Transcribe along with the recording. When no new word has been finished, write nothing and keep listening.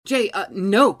Jay,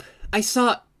 Nope. I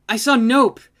saw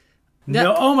Nope.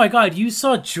 No, oh my God, you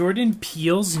saw Jordan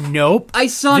Peele's Nope? I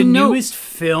saw the Nope. newest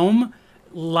film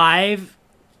live,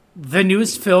 the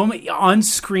newest film on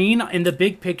screen in the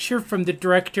big picture from the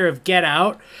director of Get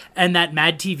Out and that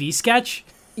Mad TV sketch.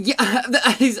 Yeah,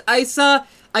 I saw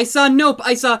Nope.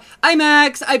 I saw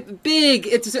IMAX. Big.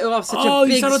 It's such a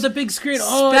big. You saw it on the big screen.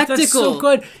 Oh, that's so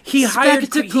good. He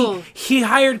hired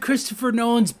Christopher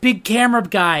Nolan's big camera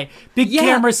guy,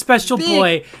 camera special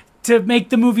boy, to make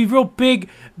the movie real big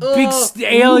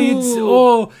aliens. Ooh.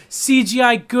 Oh,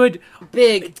 CGI good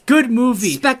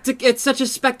movie. It's such a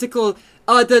spectacle.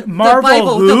 The Marvel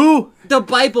Bible. who? The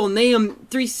Bible. Nahum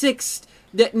 3:6.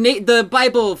 The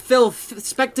Bible filth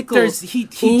spectacle. There's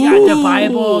the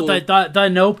Bible,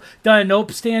 the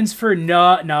Nope stands for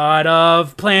not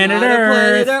of planet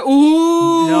Earth.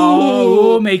 Ooh,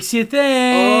 no, makes you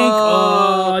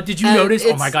think. Did you notice?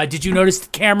 Oh my God, did you notice the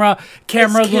camera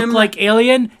look like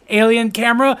alien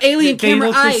camera? They look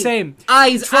eyes. the same.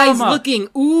 Eyes looking.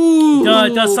 Ooh,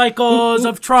 the cycles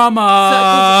of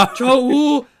trauma.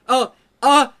 Shoe.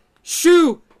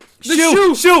 Shoe!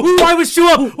 Why was Shoe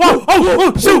up?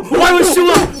 Shoe! Why was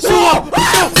Shoe up?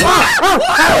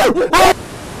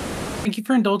 Thank you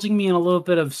for indulging me in a little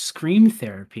bit of scream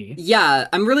therapy. Yeah,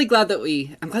 I'm really glad that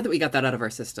we got that out of our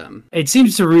system. It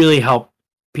seems to really help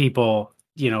people,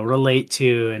 relate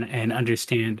to and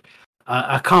understand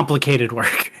a complicated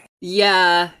work.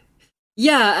 Yeah,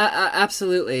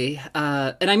 absolutely.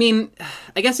 And I mean,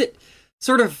 I guess it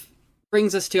sort of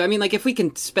brings us to, like, if we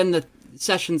can spend the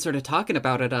session sort of talking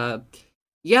about it, I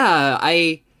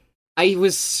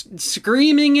was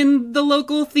screaming in the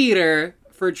local theater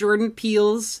for Jordan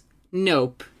Peele's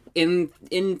Nope in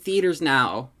theaters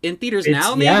now. In theaters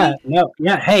now, maybe?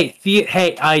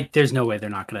 Hey, there's no way they're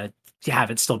not gonna have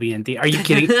it still be in theater. Are you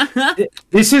kidding?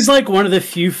 This is like one of the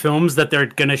few films that they're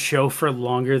gonna show for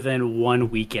longer than one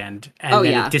weekend, and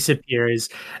then it disappears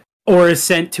or is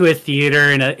sent to a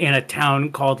theater in a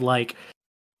town called like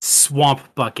Swamp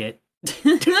Bucket.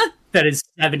 That is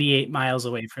 78 miles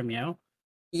away from you.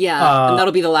 Yeah, and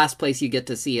that'll be the last place you get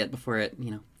to see it before it,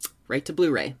 right to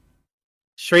Blu-ray.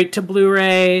 Straight to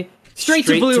Blu-ray. Straight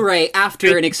to Blu-ray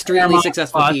after an extremely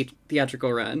successful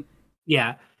theatrical run.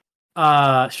 Yeah.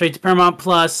 Straight to Paramount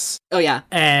Plus. Oh, yeah.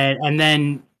 And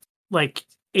then, like,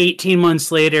 18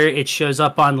 months later, it shows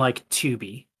up on, like,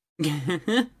 Tubi.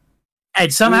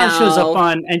 And somehow shows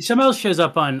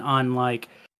up on like,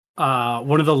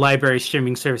 one of the library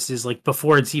streaming services, like,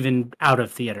 before it's even out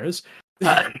of theaters. They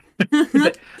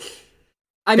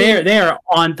are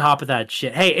on top of that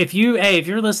shit. Hey, if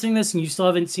you're listening to this and you still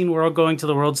haven't seen World Going to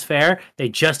the World's Fair, they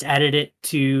just added it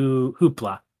to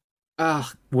Hoopla,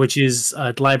 which is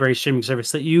a library streaming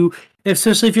service that you,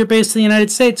 especially if you're based in the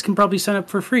United States, can probably sign up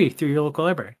for free through your local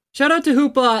library. Shout out to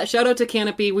Hoopla. Shout out to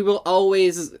Canopy. We will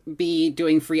always be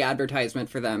doing free advertisement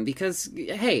for them because,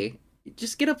 hey,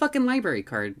 just get a fucking library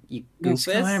card, you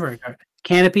goofus. Library card.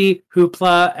 Canopy,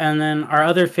 Hoopla, and then our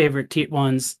other favorite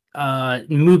ones,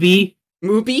 Mubi,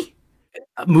 and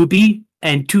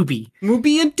Tubi.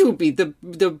 Mubi and Tubi,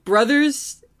 the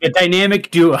brothers. The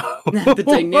dynamic duo. The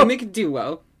dynamic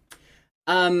duo.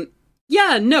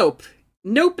 Yeah, Nope.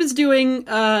 Nope is doing,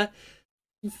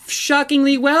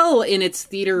 shockingly well in its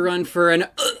theater run for an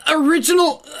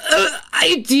original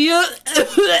idea.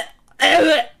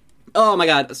 Oh my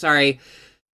God, sorry.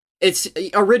 It's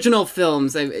original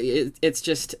films. It's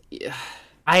just.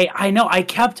 I know. I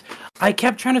kept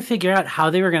trying to figure out how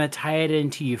they were going to tie it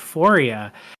into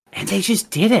Euphoria, and they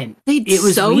just didn't. It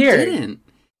was so weird. Didn't.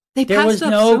 There was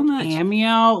no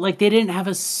cameo. Like, they didn't have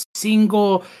a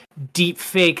single deep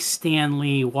fake Stan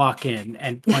Lee walk in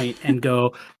and point and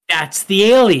go, "That's the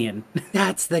alien.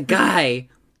 That's the guy."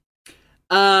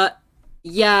 Yeah.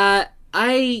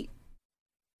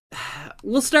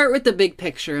 We'll start with the big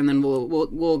picture, and then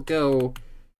we'll go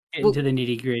into the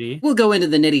nitty gritty. We'll go into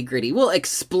the nitty gritty. We'll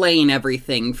explain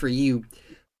everything for you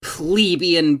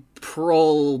plebeian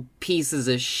prole pieces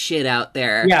of shit out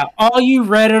there. Yeah, all you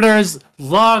Redditors,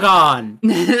 log on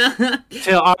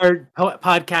to our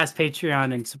podcast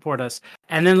Patreon and support us,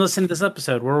 and then listen to this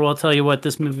episode where we'll tell you what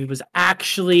this movie was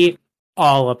actually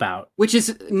all about. Which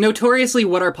is notoriously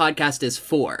what our podcast is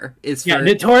for.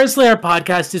 Notoriously our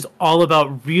podcast is all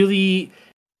about really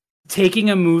taking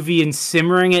a movie and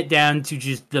simmering it down to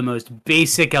just the most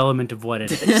basic element of what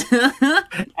it is.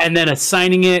 And then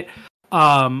assigning it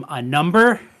a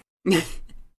number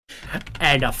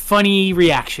and a funny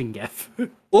reaction gif.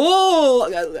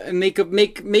 Oh, make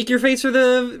your face for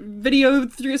the video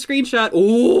through a screenshot.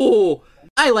 Oh,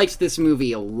 I liked this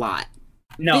movie a lot.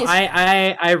 No,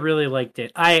 I really liked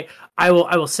it. I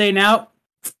will say now,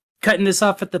 cutting this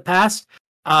off at the pass.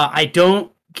 I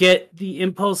don't get the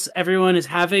impulse everyone is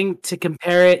having to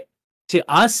compare it to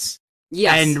Us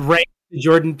and rank the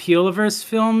Jordan Peeleverse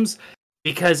films,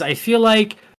 because I feel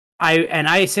like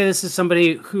I say this as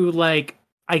somebody who, like,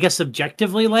 I guess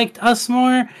objectively liked Us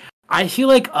more. I feel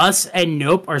like Us and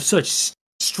Nope are such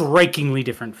strikingly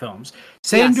different films.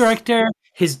 Same director,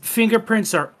 his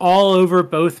fingerprints are all over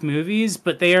both movies,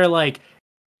 but they are like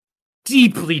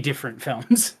deeply different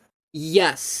films.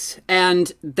 Yes,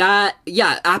 and that,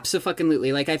 yeah,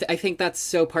 abso-fucking-lutely. Like, I think that's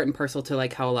so part and parcel to,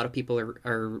 like, how a lot of people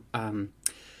are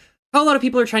how a lot of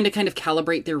people are trying to kind of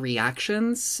calibrate their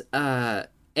reactions.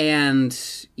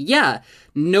 And yeah,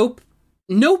 Nope,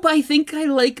 I think I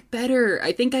like better.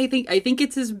 I think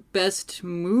it's his best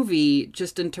movie,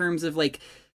 just in terms of, like,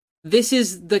 this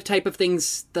is the type of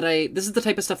things that this is the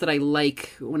type of stuff that I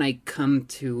like when I come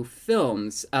to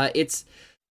films. It's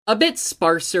a bit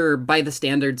sparser by the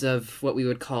standards of what we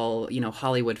would call,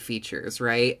 Hollywood features,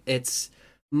 right? It's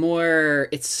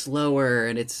slower,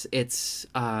 and it's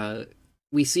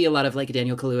we see a lot of, like,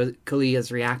 Daniel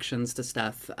Kaluuya's reactions to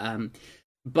stuff.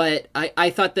 But I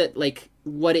thought that, like,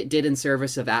 what it did in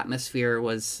service of atmosphere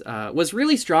was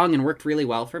really strong and worked really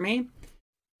well for me.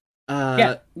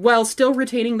 While still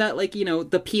retaining that, like,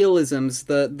 the Peele-isms,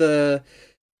 the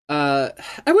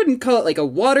I wouldn't call it like a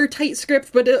watertight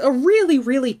script, but a really,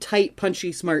 really tight,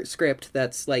 punchy, smart script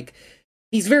that's, like,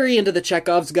 he's very into the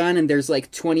Chekhov's gun, and there's,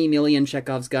 like, 20 million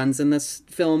Chekhov's guns in this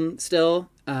film still.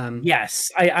 Yes,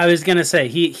 I was gonna say,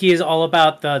 he is all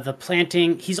about the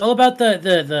planting, he's all about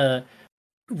the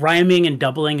rhyming and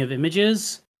doubling of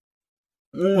images,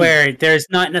 where there's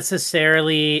not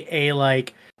necessarily a,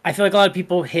 like, I feel like a lot of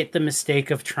people hit the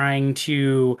mistake of trying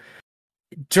to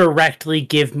directly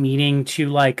give meaning to,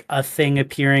 like, a thing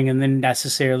appearing and then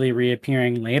necessarily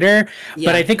reappearing later.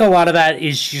 But I think a lot of that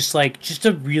is just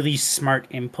a really smart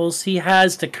impulse he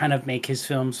has to kind of make his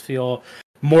films feel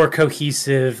more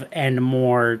cohesive and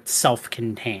more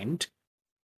self-contained.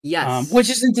 Yes. Which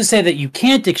isn't to say that you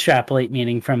can't extrapolate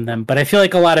meaning from them, but I feel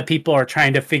like a lot of people are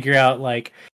trying to figure out,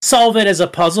 like, solve it as a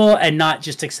puzzle and not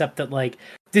just accept that, like,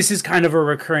 this is kind of a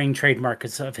recurring trademark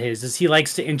of his, is he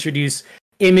likes to introduce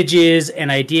images and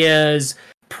ideas,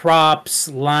 props,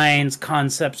 lines,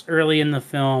 concepts early in the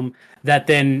film that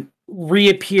then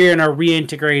reappear and are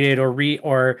reintegrated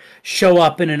or show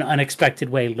up in an unexpected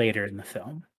way later in the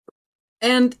film.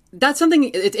 And that's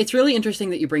something, it's really interesting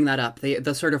that you bring that up,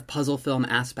 the sort of puzzle film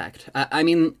aspect. I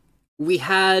mean, we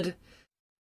had...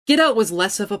 Get Out was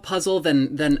less of a puzzle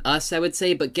than Us, I would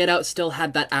say, but Get Out still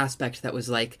had that aspect that was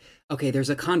like, okay, there's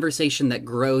a conversation that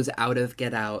grows out of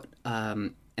Get Out,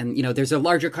 and, there's a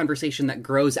larger conversation that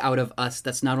grows out of Us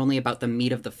that's not only about the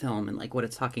meat of the film and, like, what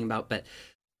it's talking about, but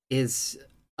is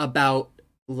about,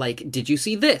 like, did you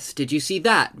see this? Did you see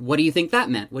that? What do you think that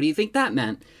meant? What do you think that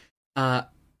meant?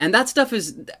 And that stuff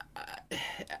is,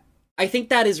 I think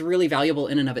that is really valuable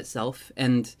in and of itself.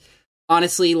 And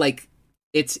honestly, like,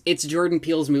 it's Jordan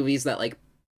Peele's movies that, like,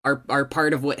 are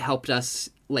part of what helped us,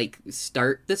 like,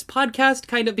 start this podcast,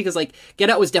 kind of, because, like, Get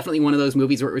Out was definitely one of those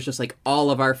movies where it was just, like, all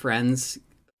of our friends,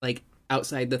 like,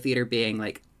 outside the theater being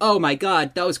like, oh my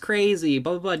god, that was crazy,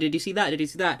 blah, blah, blah, did you see that? Did you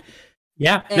see that?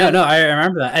 Yeah, no, I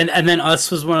remember that. And then Us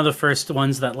was one of the first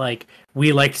ones that, like,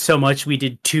 we liked so much we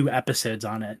did 2 episodes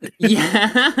on it.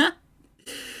 Yeah.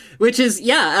 Which is,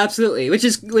 yeah, absolutely. Which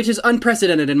is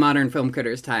unprecedented in modern film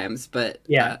critters times, but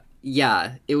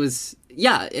it was,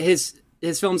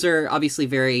 his films are obviously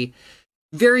very,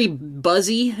 very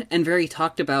buzzy and very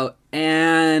talked about,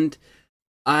 and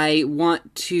I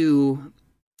want to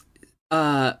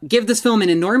give this film an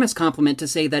enormous compliment to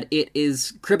say that it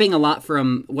is cribbing a lot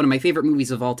from one of my favorite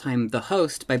movies of all time, The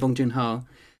Host by Bong Joon-ho.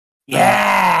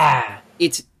 Yeah!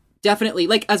 It's definitely,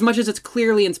 like, as much as it's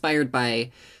clearly inspired by,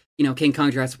 King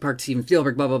Kong, Jurassic Park, Steven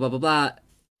Spielberg, blah, blah, blah, blah, blah,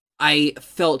 I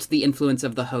felt the influence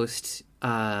of The Host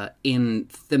in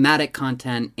thematic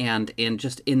content and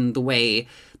in the way,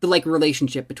 the, like,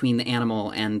 relationship between the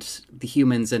animal and the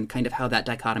humans and kind of how that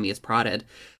dichotomy is prodded.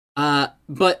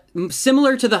 But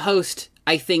similar to The Host,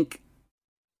 I think,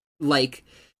 like,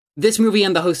 this movie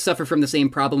and The Host suffer from the same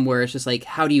problem where it's just like,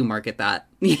 how do you market that?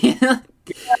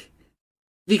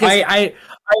 Because I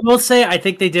will say I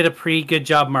think they did a pretty good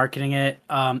job marketing it,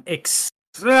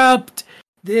 except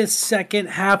this second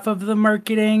half of the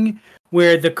marketing,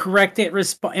 where the correct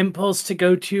impulse to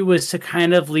go to was to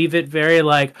kind of leave it very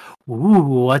like, ooh,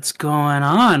 what's going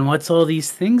on? What's all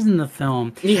these things in the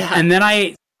film? Yeah. And then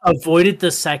I avoided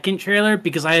the second trailer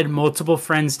because I had multiple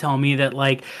friends tell me that,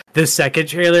 like, the second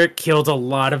trailer killed a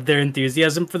lot of their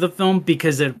enthusiasm for the film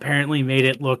because it apparently made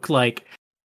it look like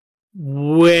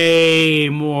way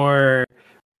more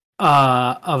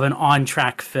of an on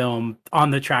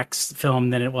the tracks film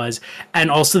than it was, and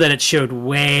also that it showed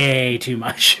way too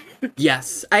much.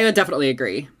 Yes, I would definitely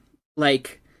agree.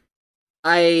 Like,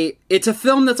 it's a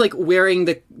film that's like wearing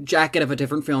the jacket of a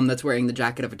different film that's wearing the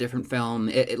jacket of a different film.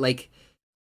 It like,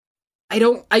 I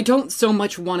don't so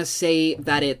much want to say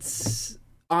that it's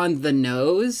on the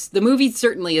nose. The movie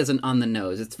certainly isn't on the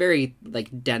nose. It's very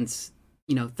like dense,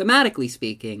 thematically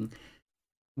speaking,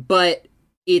 but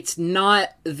it's not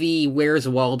the Where's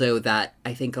Waldo that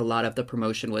I think a lot of the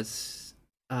promotion was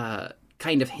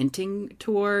kind of hinting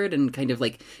toward, and kind of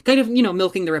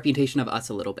milking the reputation of Us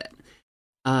a little bit.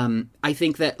 I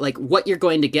think that like what you're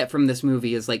going to get from this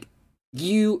movie is like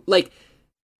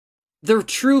the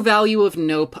true value of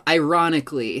Nope,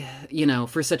 ironically,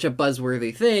 for such a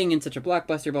buzzworthy thing and such a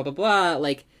blockbuster, blah blah blah,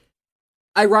 like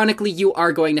ironically, you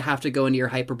are going to have to go into your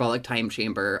hyperbolic time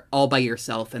chamber all by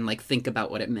yourself and like think about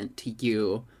what it meant to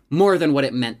you more than what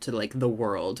it meant to like the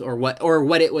world, or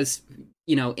what it was,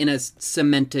 in a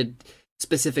cemented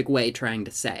specific way trying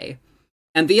to say.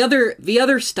 And the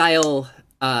other style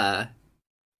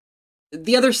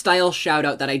shout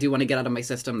out that I do want to get out of my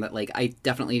system that like I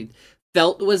definitely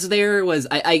felt was there was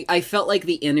I felt like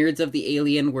the innards of the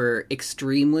alien were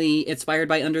extremely inspired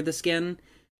by Under the Skin.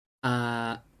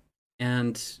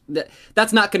 And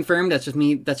that's not confirmed. That's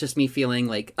just me feeling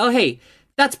like, oh, hey,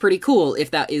 that's pretty cool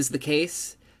if that is the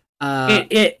case.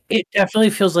 It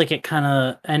definitely feels like it kind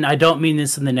of, and I don't mean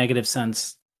this in the negative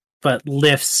sense, but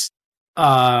lifts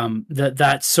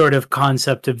that sort of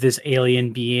concept of this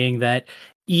alien being that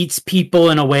eats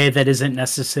people in a way that isn't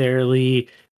necessarily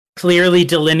clearly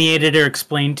delineated or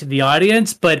explained to the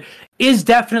audience, but is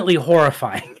definitely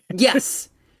horrifying. Yes.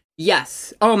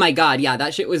 Oh my god, yeah,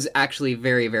 that shit was actually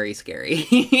very, very scary.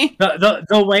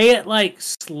 the way it like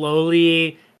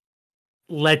slowly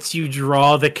lets you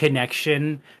draw the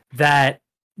connection that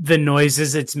the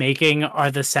noises it's making are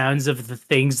the sounds of the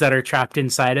things that are trapped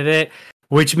inside of it,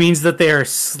 which means that they are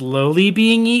slowly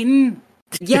being eaten.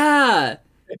 Yeah.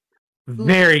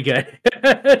 Very good.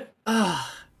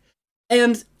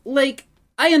 And like,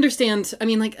 I understand. I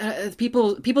mean, like,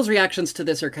 people's reactions to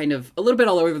this are kind of a little bit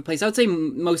all over the place. I would say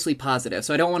mostly positive.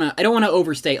 So I don't want to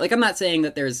overstate. Like, I'm not saying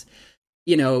that there's,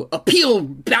 appeal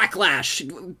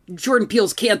backlash. Jordan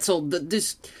Peele's canceled.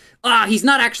 He's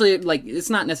not actually like. It's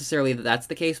not necessarily that that's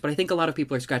the case, but I think a lot of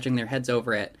people are scratching their heads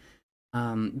over it.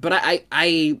 But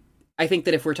I think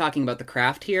that if we're talking about the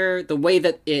craft here, the way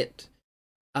that it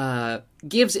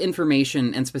gives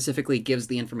information, and specifically gives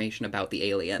the information about the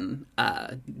alien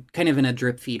kind of in a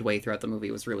drip feed way throughout the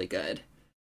movie, was really good.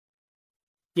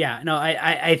 Yeah, no,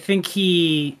 I think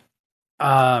he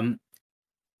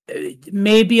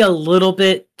maybe a little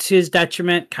bit to his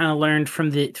detriment kind of learned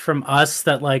from Us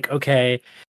that like, okay,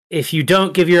 if you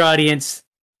don't give your audience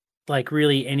like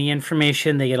really any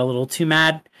information, they get a little too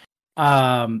mad.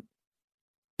 And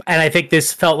I think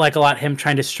this felt like a lot him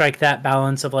trying to strike that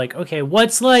balance of like, okay,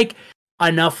 what's like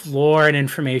enough lore and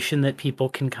information that people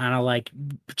can kind of like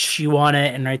chew on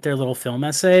it and write their little film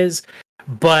essays,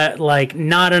 but like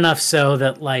not enough so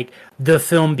that like the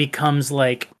film becomes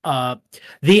like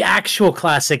the actual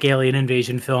classic alien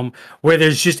invasion film where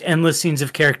there's just endless scenes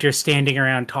of characters standing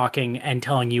around talking and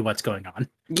telling you what's going on.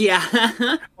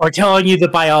 Yeah. Or telling you the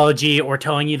biology or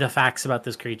telling you the facts about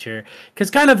this creature. Because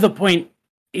kind of the point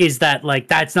is that like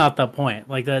that's not the point.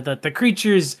 Like the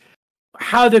creatures,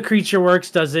 how the creature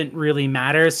works doesn't really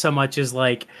matter so much as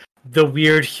like the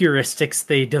weird heuristics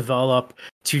they develop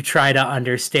to try to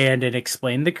understand and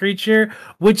explain the creature,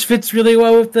 which fits really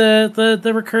well with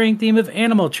the recurring theme of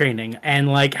animal training and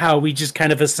like how we just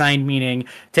kind of assign meaning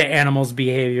to animals'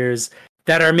 behaviors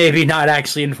that are maybe not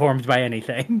actually informed by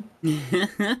anything.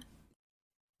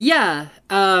 Yeah.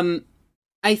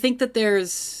 I think that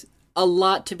there's a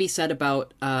lot to be said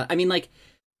about, I mean, like,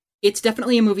 it's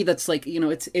definitely a movie that's like,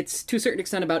 it's to a certain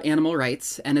extent about animal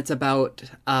rights, and it's about,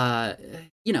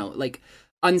 like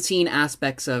unseen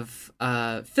aspects of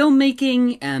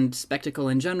filmmaking and spectacle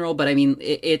in general. But I mean,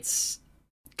 it's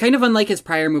kind of unlike his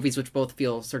prior movies, which both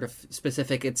feel sort of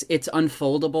specific. It's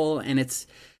unfoldable, and it's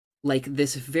like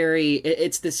this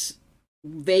it's this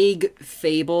vague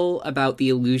fable about the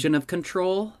illusion of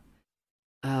control,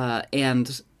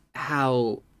 and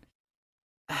how,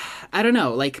 I don't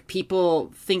know, like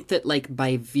people think that like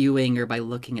by viewing or by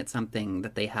looking at something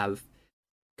that they have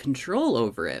control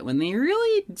over it when they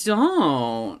really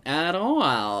don't at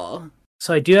all.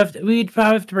 So we'd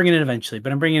probably have to bring it in eventually,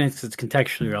 but I'm bringing it because it's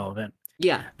contextually relevant.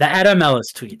 Yeah. The Adam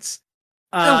Ellis tweets.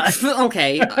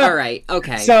 Okay. All right.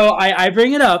 Okay. So I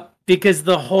bring it up because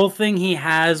the whole thing he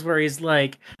has where he's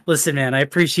like, listen, man, I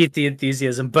appreciate the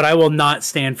enthusiasm, but I will not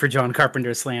stand for John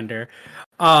Carpenter slander.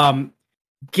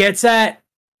 gets at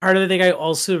part of the thing I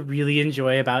also really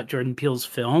enjoy about Jordan Peele's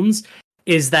films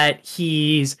is that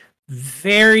he's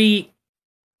very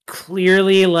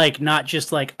clearly like not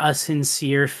just like a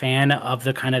sincere fan of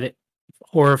the kind of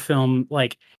horror film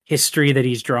like history that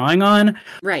he's drawing on,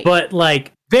 right? But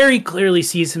like very clearly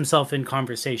sees himself in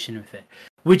conversation with it,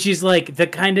 which is like the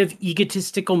kind of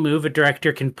egotistical move a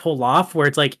director can pull off, where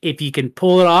it's like if you can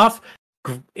pull it off,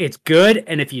 it's good,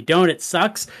 and if you don't, it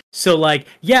sucks. So like,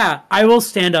 yeah, I will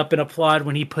stand up and applaud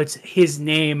when he puts his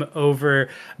name over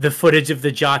the footage of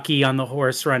the jockey on the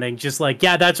horse running, just like,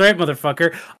 yeah, that's right,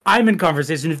 motherfucker, I'm in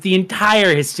conversation with the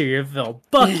entire history of film,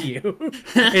 fuck you.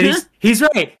 And he's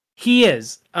right, he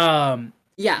is.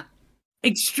 Yeah,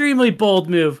 extremely bold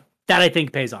move that I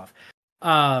think pays off.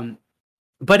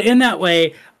 But in that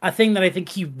way, a thing that I think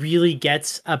he really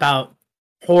gets about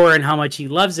horror and how much he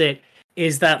loves it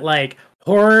is that like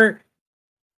horror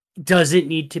doesn't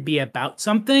need to be about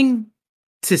something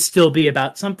to still be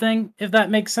about something, if that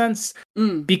makes sense.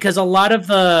 Because a lot of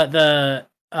the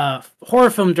horror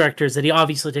film directors that he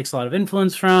obviously takes a lot of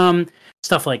influence from,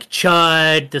 stuff like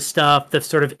Chud, the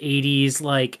sort of 80s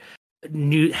like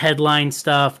new headline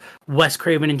stuff, Wes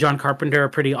Craven and John Carpenter are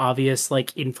pretty obvious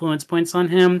like influence points on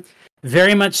him.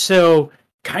 Very much so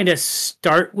kind of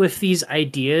start with these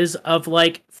ideas of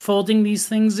like folding these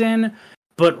things in,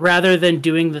 but rather than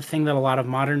doing the thing that a lot of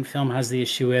modern film has the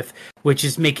issue with, which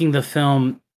is making the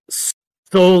film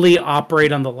solely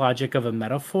operate on the logic of a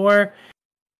metaphor,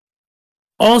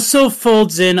 also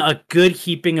folds in a good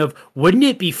heaping of, wouldn't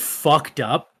it be fucked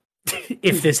up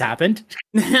if this happened?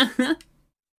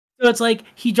 So it's like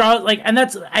he draws like, and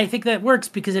that's, I think that works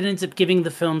because it ends up giving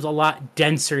the films a lot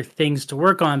denser things to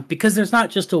work on, because there's not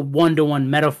just a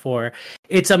one-to-one metaphor.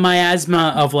 It's a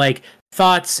miasma of like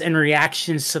thoughts and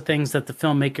reactions to things that the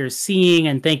filmmaker is seeing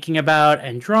and thinking about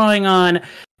and drawing on,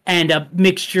 and a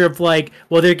mixture of like,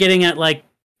 well, they're getting at like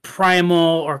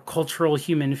primal or cultural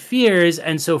human fears,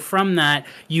 and so from that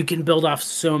you can build off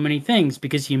so many things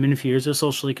because human fears are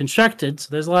socially constructed. So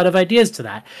there's a lot of ideas to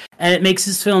that, and it makes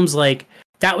his films like,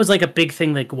 that was like a big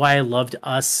thing, like why I loved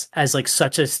Us as like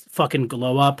such a fucking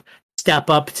glow up, step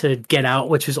up to Get Out,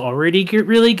 which was already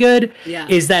really good. Yeah,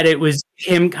 is that it was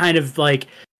him kind of like,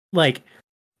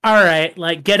 all right,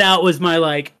 like Get Out was my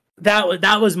like that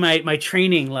was my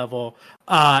training level.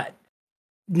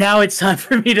 Now it's time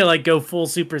for me to like go full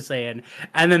Super Saiyan,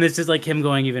 and then this is like him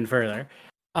going even further,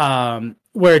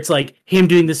 where it's like him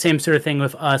doing the same sort of thing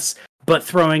with Us, but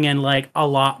throwing in like a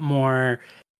lot more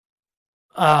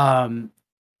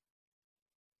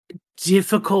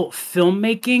difficult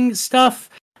filmmaking stuff.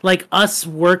 Like Us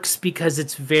works because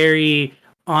it's very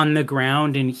on the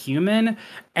ground and human,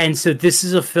 and so this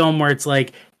is a film where it's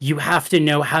like you have to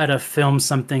know how to film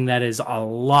something that is a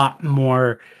lot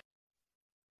more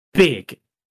big.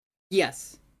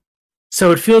 Yes.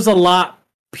 So it feels a lot,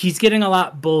 he's getting a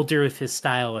lot bolder with his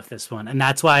style with this one, and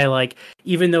that's why, like,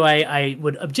 even though I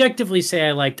would objectively say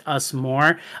I liked Us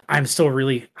more, I'm still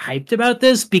really hyped about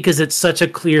this because it's such a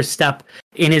clear step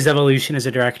in his evolution as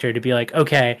a director to be like,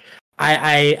 okay,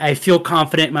 I feel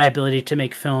confident in my ability to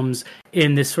make films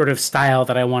in this sort of style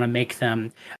that I want to make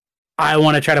them. I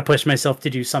want to try to push myself to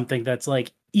do something that's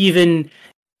like even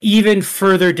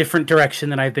further different direction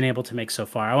than I've been able to make so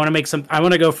far. I want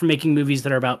to go from making movies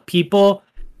that are about people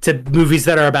to movies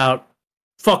that are about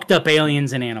fucked up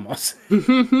aliens and animals.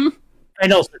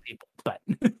 And also people, but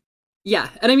yeah.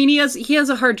 And I mean, he has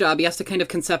a hard job. He has to kind of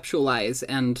conceptualize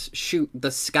and shoot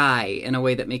the sky in a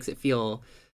way that makes it feel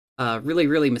really,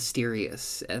 really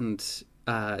mysterious and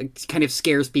kind of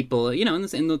scares people, you know, in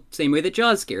the same way that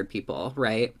Jaws scared people,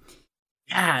 right?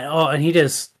 Yeah. Oh, and he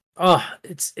just,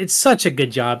 it's such a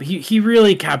good job. He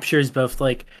really captures both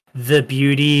like the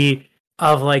beauty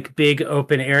of like big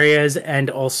open areas and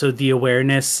also the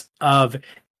awareness of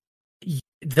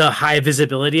the high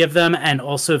visibility of them, and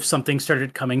also if something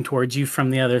started coming towards you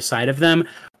from the other side of them,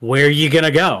 where are you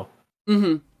gonna go?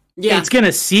 Mm-hmm. Yeah, it's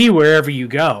gonna see wherever you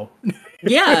go.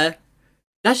 Yeah,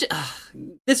 that's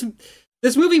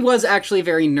this movie was actually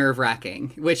very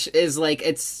nerve-wracking, which is like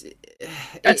it's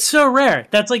so rare.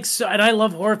 That's like so, and I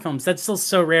love horror films. That's still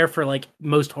so rare for like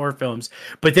most horror films.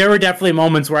 But there were definitely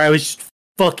moments where I was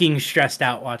fucking stressed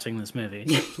out watching this movie.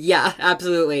 Yeah,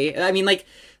 absolutely. I mean, like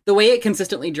the way it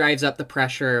consistently drives up the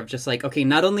pressure of just like, okay,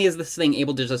 not only is this thing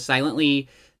able to just silently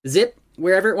zip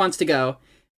wherever it wants to go,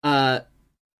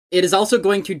 it is also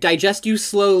going to digest you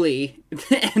slowly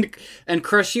and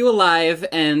crush you alive,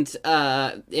 and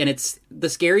it's the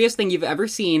scariest thing you've ever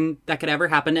seen that could ever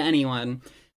happen to anyone.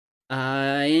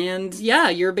 And yeah,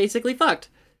 you're basically fucked.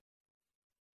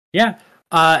 Yeah,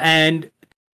 and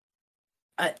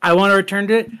I want to return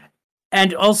to it.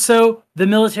 And also, the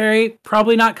military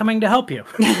probably not coming to help you.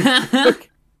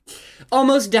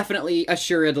 Almost definitely,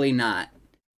 assuredly not.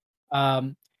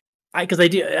 Because I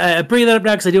do bring that up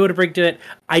now because I do want to bring to it.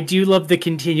 I do love the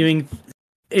continuing,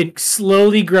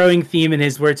 slowly growing theme in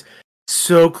his words.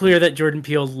 So clear that Jordan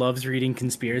Peele loves reading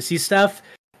conspiracy stuff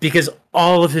because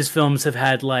all of his films have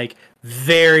had like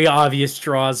very obvious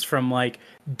draws from like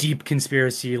deep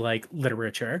conspiracy like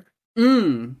literature.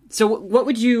 So what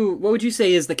would you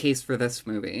say is the case for this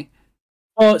movie?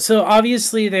 Oh, so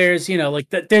obviously there's, like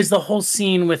there's the whole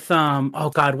scene with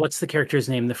oh god, what's the character's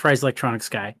name? The Fry's Electronics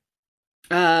guy.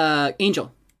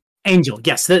 Angel. Angel,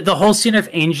 yes. The whole scene of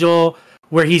Angel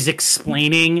where he's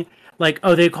explaining like,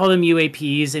 oh, they call them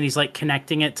UAPs, and he's like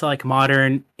connecting it to like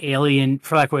modern alien,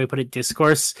 for lack of a way to put it,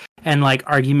 discourse and like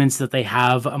arguments that they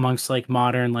have amongst like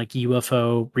modern like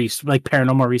UFO like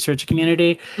paranormal research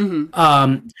community.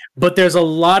 But there's a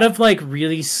lot of like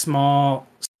really small,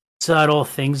 subtle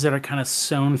things that are kind of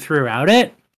sewn throughout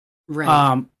it.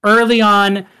 Right. Early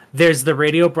on, there's the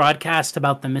radio broadcast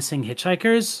about the missing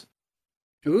hitchhikers.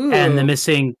 Ooh. And the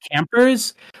missing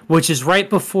campers, which is right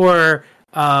before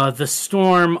the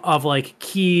storm of like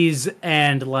keys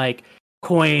and like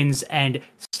coins and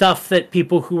stuff that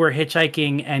people who were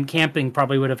hitchhiking and camping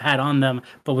probably would have had on them,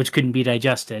 but which couldn't be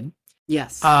digested.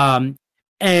 Yes.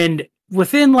 And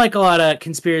within like a lot of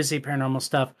conspiracy paranormal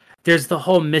stuff, there's the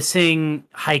whole missing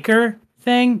hiker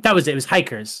thing. That was it. It was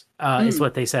hikers, is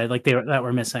what they said. Like that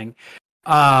were missing.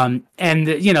 And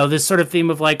this sort of theme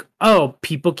of like, oh,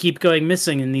 people keep going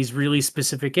missing in these really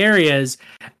specific areas,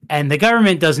 and the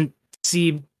government doesn't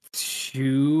seem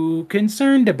too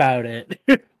concerned about it.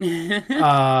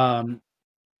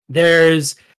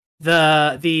 There's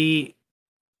the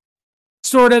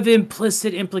sort of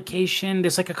implicit implication.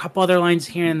 There's like a couple other lines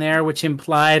here and there which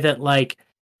imply that like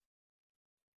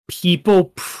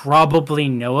people probably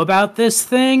know about this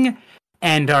thing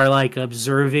and are like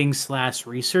observing /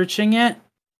 researching it.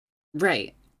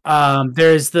 Right.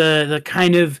 There's the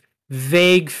kind of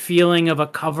vague feeling of a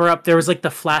cover up. There was like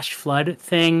the flash flood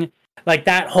thing. Like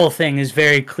that whole thing is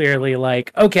very clearly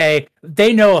like, okay,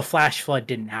 they know a flash flood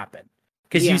didn't happen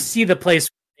because you see the place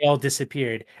where they all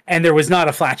disappeared and there was not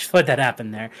a flash flood that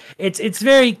happened there. It's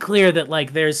very clear that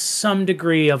like there's some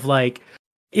degree of like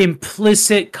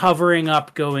implicit covering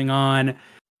up going on.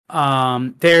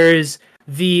 There's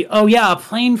a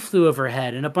plane flew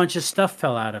overhead and a bunch of stuff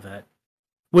fell out of it,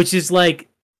 which is like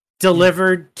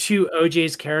delivered to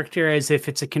OJ's character as if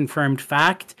it's a confirmed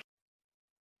fact,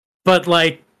 but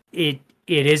like it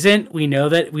isn't. We know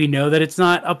that it's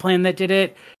not a plane that did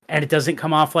it, and it doesn't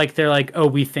come off like they're like, oh,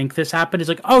 we think this happened. It's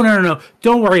like, oh no,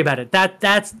 don't worry about it.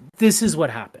 This is what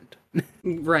happened.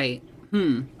 Right.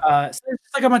 So there's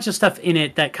like a bunch of stuff in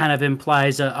it that kind of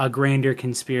implies a grander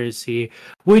conspiracy,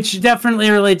 which definitely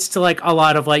relates to like a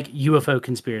lot of like UFO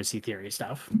conspiracy theory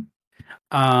stuff.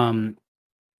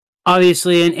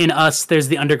 Obviously in Us, there's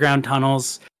the underground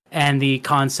tunnels and the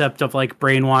concept of like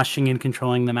brainwashing and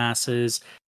controlling the masses.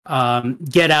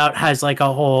 Get Out has like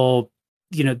a whole,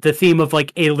 the theme of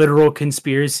like a literal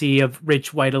conspiracy of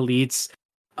rich white elites,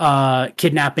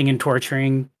 kidnapping and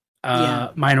torturing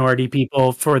minority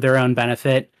people for their own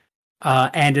benefit,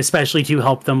 and especially to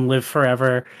help them live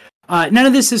forever. None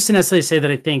of this is to necessarily say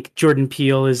that I think Jordan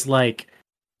Peele is like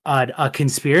a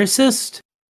conspiracist.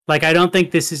 Like, I don't think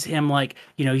this is him like,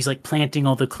 he's like planting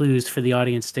all the clues for the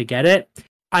audience to get it.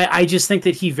 I just think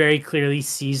that he very clearly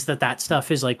sees that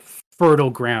stuff is like fertile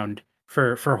ground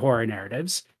for horror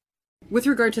narratives. With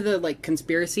regard to the like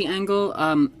conspiracy angle,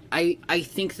 I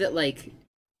think that like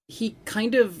he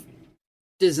kind of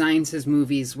designs his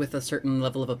movies with a certain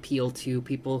level of appeal to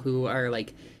people who are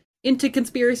like into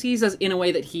conspiracies, as in a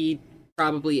way that he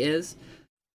probably is.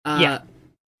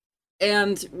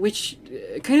 And which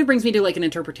kind of brings me to like an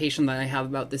interpretation that I have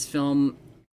about this film,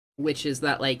 which is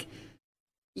that like,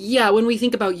 yeah, when we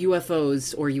think about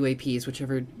UFOs or UAPs,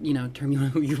 whichever term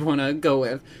you want to go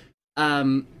with,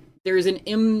 there is an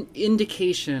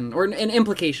indication or an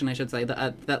implication, I should say,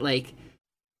 that like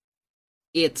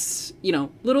it's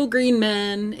little green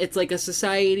men. It's like a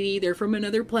society. They're from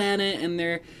another planet and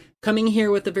they're coming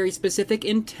here with a very specific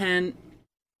intent.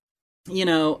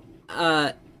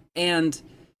 And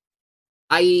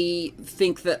I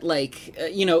think that, like,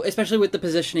 especially with the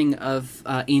positioning of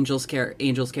Angel's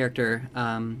character,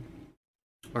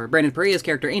 or Brandon Pereira's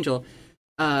character, Angel,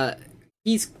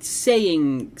 he's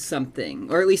saying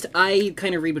something, or at least I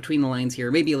kind of read between the lines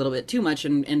here, maybe a little bit too much,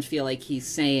 and feel like he's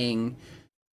saying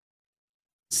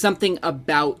something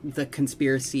about the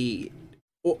conspiracy,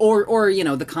 or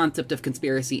the concept of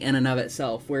conspiracy in and of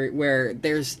itself, where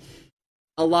there's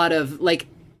a lot of, like,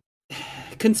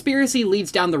 conspiracy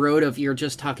leads down the road of you're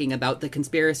just talking about the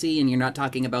conspiracy and you're not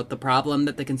talking about the problem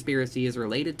that the conspiracy is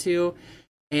related to.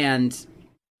 And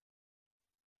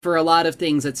for a lot of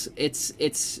things,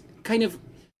 it's kind of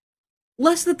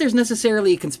less that there's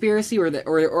necessarily a conspiracy or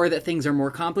that things are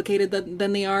more complicated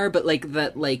than they are, but like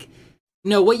that, like,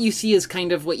 no, what you see is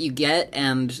kind of what you get,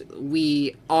 and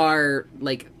we are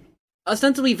like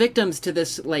ostensibly victims to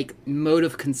this like mode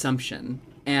of consumption.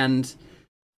 And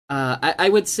I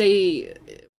would say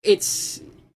it's,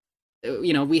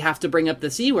 you know, we have to bring up the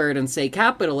C word and say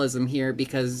capitalism here,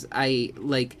 because I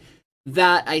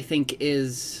think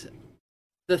is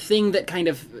the thing that kind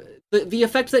of the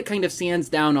effect that kind of sands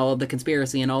down all of the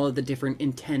conspiracy and all of the different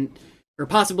intent or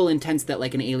possible intents that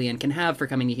like an alien can have for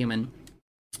coming to human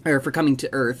or for coming to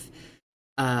Earth.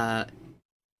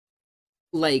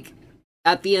 Like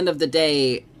at the end of the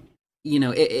day, you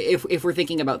know, if we're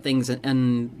thinking about things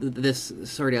and this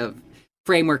sort of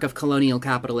framework of colonial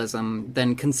capitalism,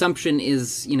 then consumption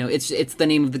is, you know, it's the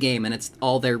name of the game, and it's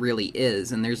all there really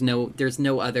is, and there's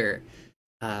no other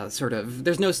sort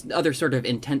of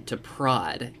intent to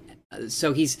prod.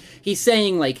 So he's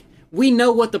saying, like, we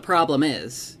know what the problem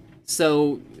is,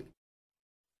 so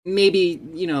maybe,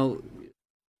 you know,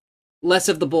 less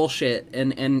of the bullshit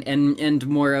and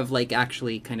more of like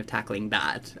actually kind of tackling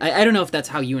that. I don't know if that's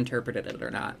how you interpreted it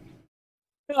or not.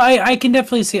 I can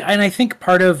definitely see, and I think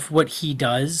part of what he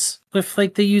does with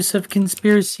like the use of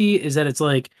conspiracy is that it's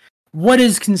like, what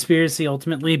is conspiracy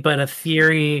ultimately but a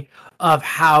theory of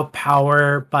how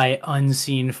power by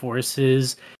unseen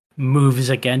forces moves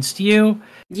against you?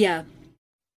 Yeah.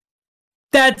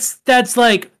 That's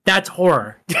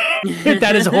horror.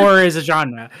 That is horror as a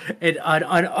genre.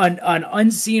 An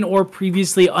unseen or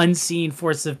previously unseen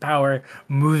force of power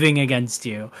moving against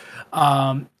you.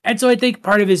 And so I think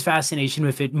part of his fascination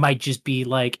with it might just be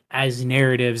like as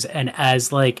narratives and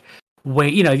as like way,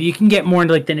 you know, you can get more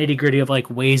into like the nitty gritty of like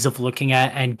ways of looking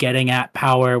at and getting at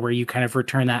power where you kind of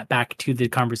return that back to the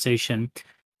conversation.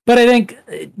 But I think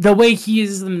the way he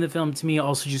uses them in the film to me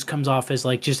also just comes off as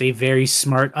like just a very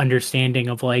smart understanding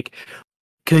of like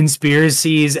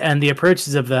conspiracies and the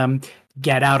approaches of them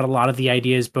get out a lot of the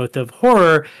ideas both of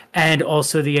horror and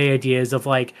also the ideas of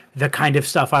like the kind of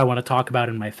stuff I want to talk about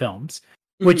in my films,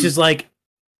 which is like,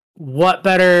 what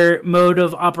better mode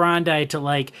of operandi to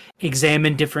like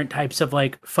examine different types of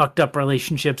like fucked up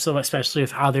relationships, so especially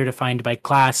with how they're defined by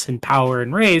class and power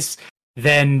and race,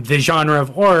 than the genre of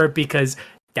horror, because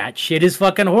that shit is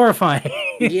fucking horrifying.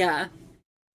 Yeah.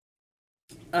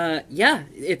 Yeah,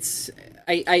 it's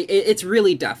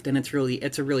really deft, and it's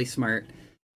a really smart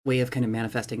way of kind of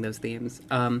manifesting those themes.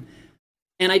 And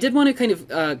I did want to kind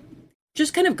of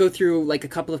just kind of go through like a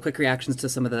couple of quick reactions to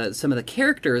some of the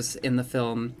characters in the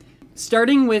film,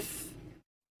 starting with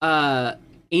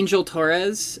Angel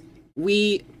Torres.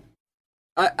 I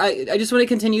just want to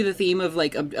continue the theme of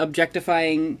like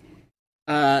objectifying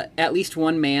at least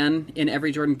one man in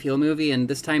every Jordan Peele movie, and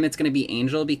this time it's going to be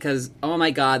Angel, because oh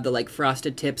my god, the like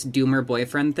Frosted Tips doomer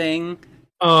boyfriend thing.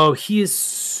 Oh, he is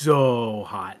so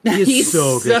hot. He is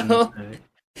so good.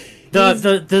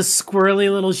 The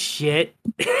squirrely little shit.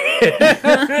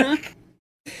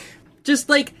 Just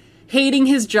like hating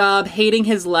his job, hating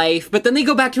his life, but then they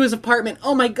go back to his apartment.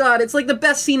 Oh my god, it's like the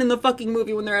best scene in the fucking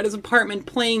movie when they're at his apartment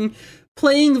playing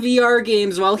VR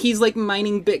games while he's like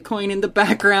mining Bitcoin in the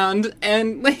background,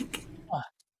 and like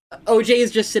OJ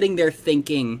is just sitting there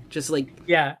thinking, just like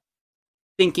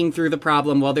thinking through the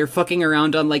problem while they're fucking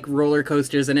around on like roller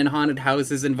coasters and in haunted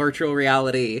houses in virtual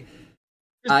reality.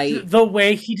 The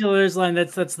way he delivers line,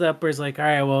 that's the up where it's like, all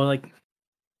right, well, like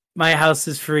my house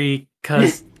is free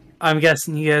because I'm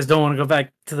guessing you guys don't want to go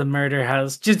back to the murder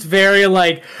house. Just very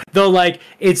like, though, like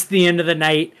it's the end of the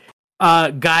night.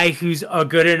 Guy who's a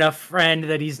good enough friend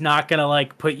that he's not gonna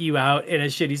like put you out in a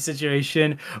shitty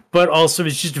situation, but also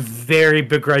is just very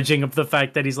begrudging of the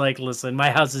fact that he's like, listen, my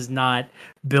house is not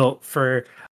built for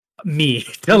me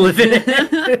to live in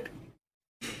it.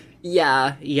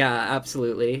 Yeah,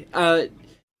 absolutely.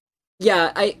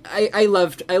 Yeah, I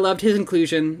loved his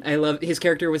inclusion. I loved his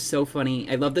character was so funny.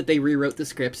 I love that they rewrote the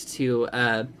scripts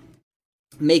to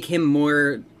make him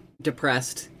more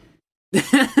depressed.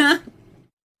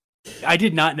 I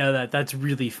did not know that. That's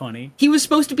really funny. He was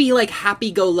supposed to be like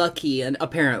happy-go-lucky, and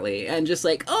apparently, and just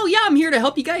like, oh yeah, I'm here to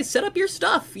help you guys set up your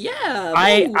stuff. Yeah.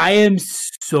 I am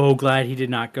so glad he did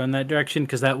not go in that direction,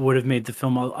 because that would have made the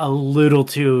film a little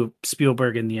too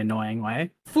Spielberg in the annoying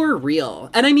way. For real.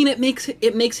 And I mean, it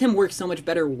makes him work so much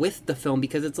better with the film,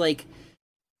 because it's like,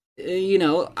 you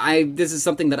know, this is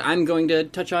something that I'm going to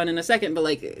touch on in a second, but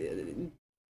like,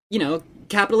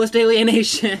 capitalist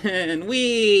alienation. It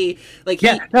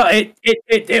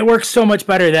works so much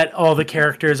better that all the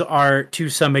characters are to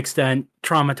some extent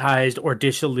traumatized or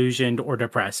disillusioned or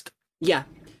depressed. Yeah,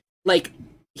 like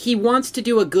he wants to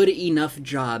do a good enough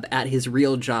job at his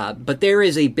real job, but there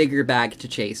is a bigger bag to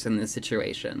chase in this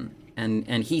situation,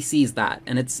 and he sees that,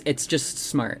 and it's just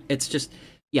smart. It's just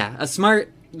a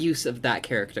smart use of that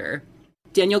character.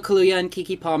 Daniel Kaluuya and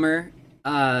Keke Palmer,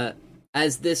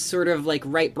 as this sort of like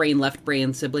right brain, left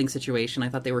brain sibling situation. I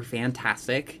thought they were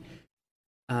fantastic.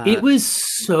 It was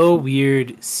so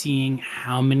weird seeing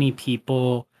how many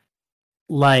people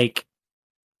like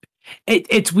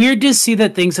it's weird to see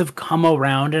that things have come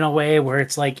around in a way where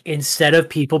it's like, instead of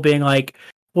people being like,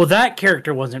 well, that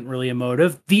character wasn't really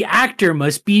emotive, the actor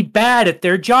must be bad at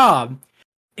their job.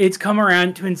 It's come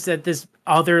around to instead this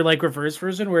other like reverse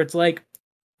version where it's like,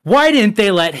 why didn't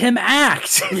they let him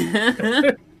act?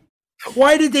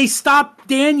 Why did they stop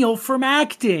Daniel from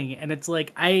acting? And it's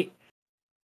like, I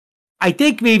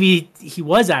think maybe he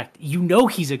was acting.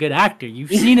 He's a good actor. You've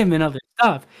seen him in other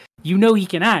stuff. He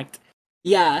can act.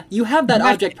 Yeah, you have that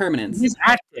object permanence. He's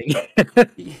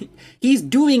acting. He's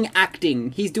doing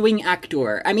acting. He's doing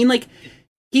actor. I mean, like,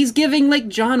 he's giving, like,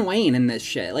 John Wayne in this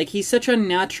shit. Like, he's such a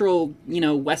natural,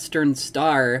 Western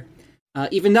star.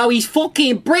 Even though he's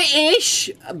fucking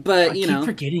British, but, I keep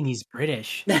forgetting he's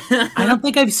British. I don't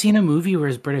think I've seen a movie where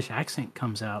his British accent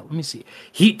comes out. Let me see.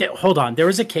 Hold on. There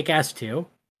was a Kick-Ass 2.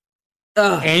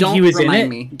 And he was in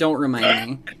it? Don't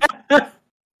remind me.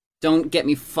 Don't get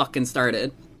me fucking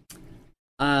started.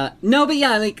 No, but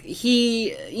yeah, like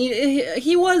he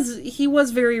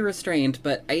was very restrained,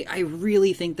 but I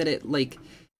really think that it, like,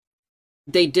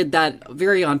 they did that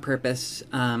very on purpose,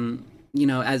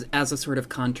 as a sort of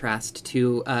contrast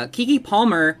to Keke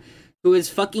Palmer, who is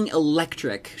fucking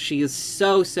electric. She is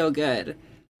so good.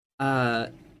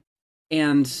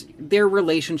 And their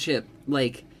relationship,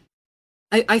 like,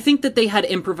 I think that they had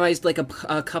improvised like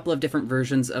a couple of different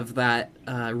versions of that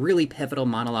really pivotal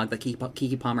monologue that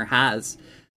Keke Palmer has.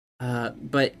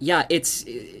 But yeah,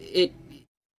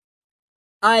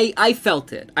 I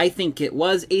felt it. I think it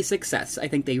was a success. I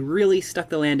think they really stuck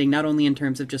the landing, not only in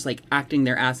terms of just like acting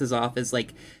their asses off as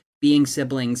like being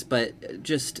siblings, but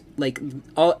just like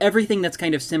everything that's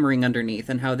kind of simmering underneath,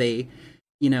 and how they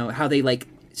like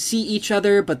see each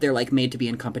other, but they're like made to be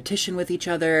in competition with each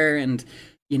other, and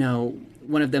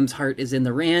one of them's heart is in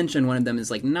the ranch and one of them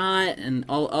is like not, and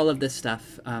all of this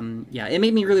stuff. It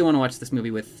made me really want to watch this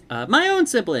movie with my own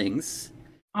siblings.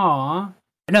 Aw.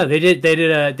 No, they did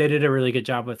a really good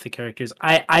job with the characters.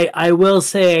 I will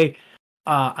say,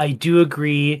 I do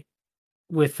agree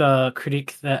with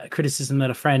criticism that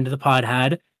a friend of the pod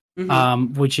had,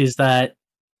 which is that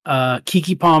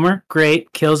Keke Palmer,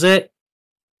 great, kills it,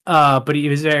 but he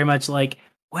was very much like,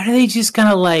 when are they just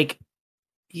gonna like?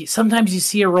 Sometimes you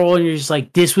see a role and you're just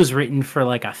like, this was written for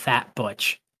like a fat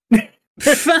butch. And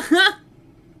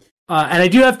I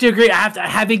do have to agree.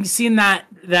 Having seen that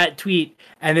tweet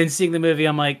and then seeing the movie,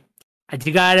 I'm like, I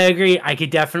do gotta agree. I could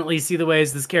definitely see the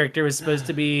ways this character was supposed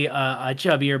to be a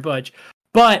chubbier butch,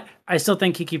 but I still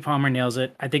think Keke Palmer nails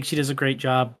it. I think she does a great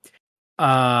job.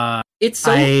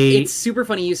 It's super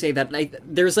funny you say that. Like,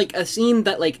 there's like a scene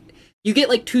that like you get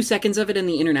like 2 seconds of it in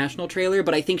the international trailer,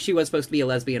 but I think she was supposed to be a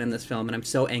lesbian in this film, and I'm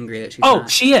so angry that she's not.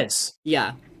 She is.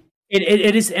 Yeah.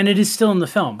 It is, and it is still in the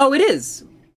film. Oh, it is.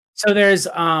 So there's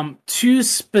 2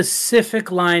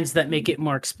 specific lines that make it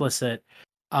more explicit.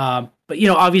 But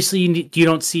obviously you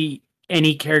don't see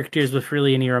any characters with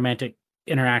really any romantic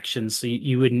interactions, so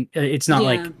you wouldn't. It's not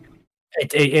like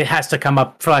it has to come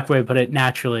up, for lack of a way to put it,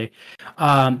 naturally.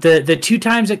 The 2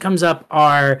 times it comes up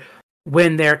are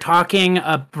when they're talking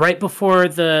right before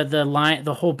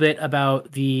the whole bit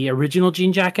about the original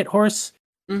Jean Jacket horse.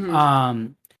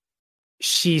 Mm-hmm.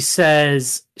 She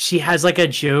says, she has like a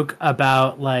joke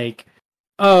about like,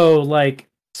 so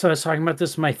I was talking about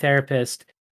this with my therapist,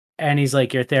 and he's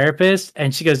like, your therapist?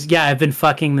 And she goes, yeah, I've been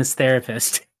fucking this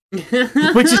therapist.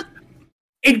 Which is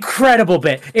incredible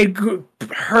bit.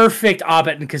 Perfect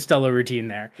Abbott and Costello routine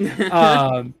there.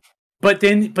 But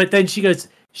then she goes,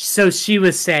 so she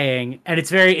was saying, and it's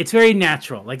very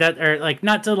natural, like that, or like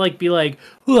not to like be like,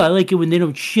 oh, I like it when they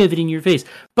don't shove it in your face,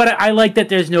 but I like that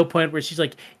there's no point where she's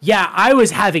like, yeah, I was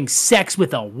having sex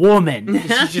with a woman.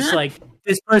 She's just like,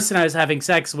 this person I was having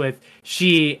sex with,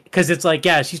 because it's like,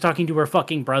 yeah, she's talking to her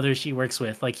fucking brother she works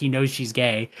with, like he knows she's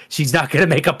gay. She's not gonna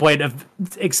make a point of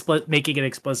making it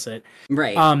explicit,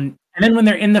 right? And then when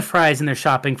they're in the Fry's and they're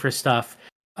shopping for stuff,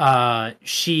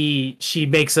 she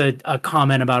makes a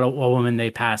comment about a woman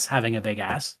they pass having a big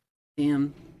ass.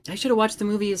 Damn, I should have watched the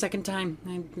movie a second time.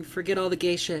 I forget all the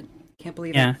gay shit. Can't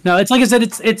believe Yeah. it. No, it's like I said,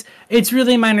 it's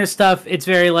really minor stuff. It's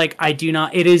very like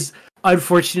it is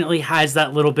unfortunately has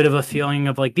that little bit of a feeling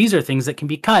of like these are things that can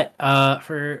be cut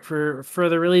for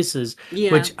further releases.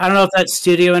 Yeah. Which I don't know if that's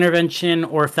studio intervention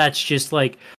or if that's just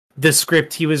like the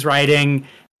script he was writing,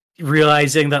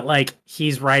 realizing that like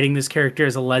he's writing this character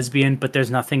as a lesbian, but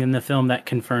there's nothing in the film that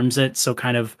confirms it. So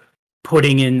kind of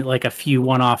putting in like a few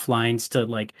one-off lines to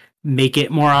like make it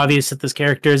more obvious that this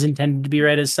character is intended to be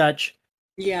read as such.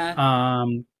 Yeah.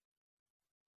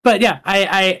 But yeah,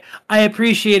 I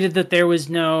appreciated that there was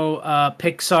no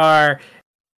Pixar.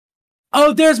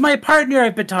 Oh, there's my partner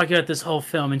I've been talking about this whole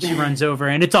film, and she runs over,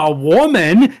 and it's a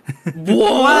woman.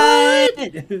 What?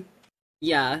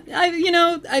 Yeah,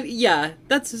 yeah,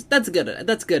 that's good.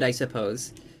 That's good, I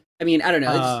suppose. I mean, I don't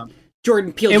know. It's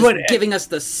Jordan Peele just giving us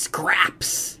the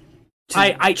scraps.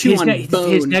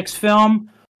 His next film,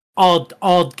 all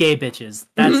gay bitches.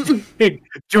 That's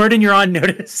Jordan. You're on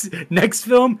notice. Next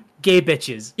film, gay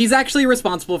bitches. He's actually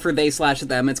responsible for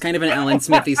they/them. It's kind of an Alan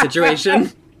Smithy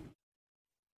situation.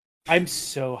 I'm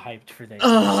so hyped for they.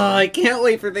 Oh, I can't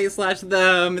wait for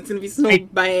they/them. It's gonna be so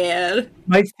bad.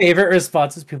 My favorite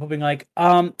response is people being like,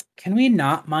 can we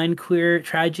not mind queer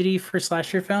tragedy for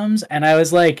slasher films? And I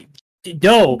was like,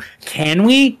 no, can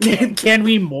we? Can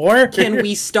we more? Can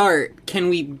we start? Can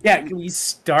we? Yeah, can we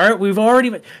start?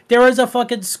 There was a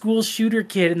fucking school shooter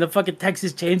kid in the fucking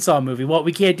Texas Chainsaw movie. What,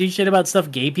 we can't do shit about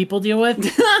stuff gay people deal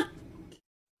with?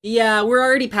 Yeah, we're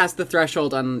already past the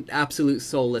threshold on absolute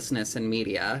soullessness in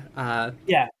media.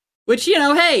 Yeah. Which,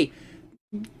 hey,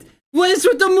 what is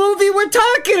what the movie we're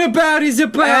talking about is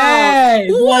about? Hey,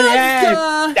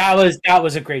 That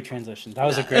was a great transition. That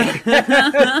was a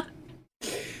great...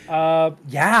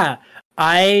 yeah,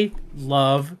 I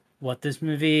love what this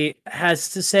movie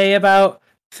has to say about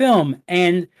film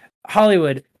and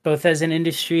Hollywood, both as an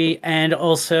industry and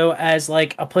also as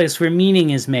like a place where meaning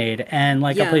is made and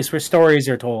like a place where stories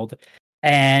are told.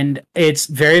 And it's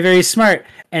very, very smart.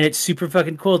 And it's super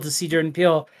fucking cool to see Jordan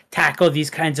Peele tackle these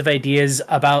kinds of ideas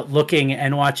about looking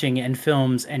and watching and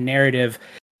films and narrative,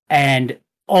 and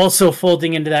also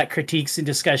folding into that critiques and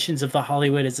discussions of the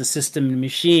Hollywood as a system and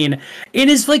machine in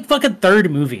his like fucking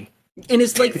third movie. In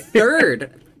his like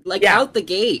third, out the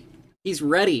gate, he's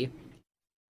ready.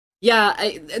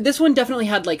 Yeah, this one definitely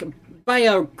had like, by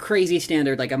a crazy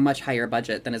standard, like a much higher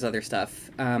budget than his other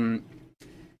stuff. And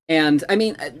I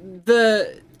mean,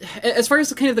 as far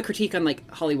as kind of the critique on like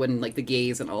Hollywood and like the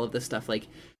gays and all of this stuff, like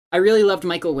I really loved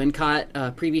Michael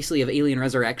Wincott, previously of Alien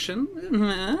Resurrection.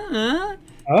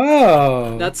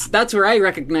 Oh, that's where I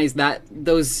recognize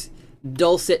those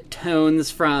dulcet tones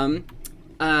from.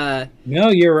 No,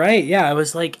 you're right. Yeah, I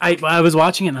was like, I was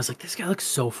watching it and I was like, this guy looks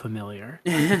so familiar.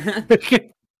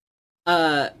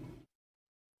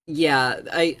 Yeah,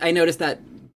 I noticed that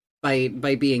by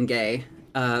being gay.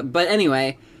 But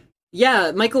anyway,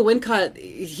 yeah, Michael Wincott,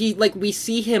 he like we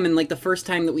see him and like the first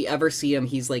time that we ever see him,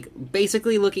 he's like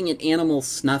basically looking at animal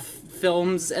snuff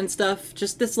films and stuff.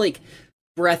 Just this like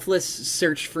breathless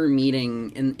search for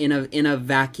meaning in a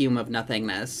vacuum of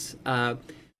nothingness.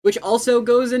 Which also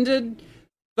goes into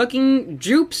fucking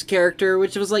Jupe's character,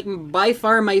 which was like by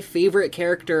far my favorite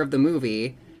character of the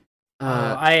movie.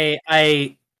 I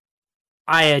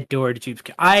adored Jupe's.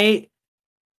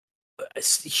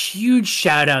 Huge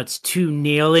shout outs to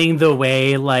nailing the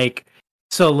way like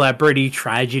celebrity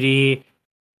tragedy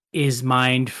is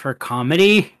mined for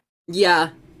comedy. Yeah.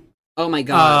 Oh my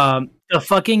god. The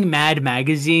fucking Mad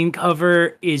Magazine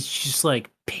cover is just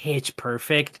like pitch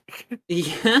perfect.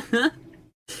 Yeah.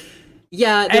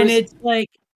 Yeah, and it's like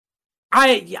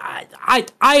I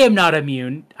am not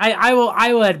immune. I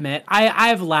will admit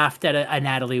I've laughed at a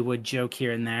Natalie Wood joke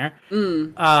here and there.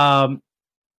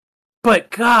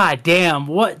 But god damn,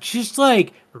 what just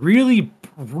like really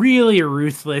really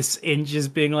ruthless in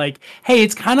just being like, hey,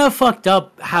 it's kind of fucked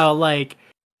up how like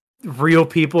real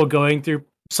people going through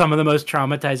some of the most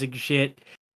traumatizing shit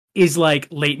is like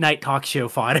late night talk show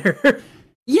fodder.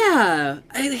 Yeah,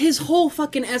 his whole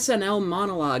fucking SNL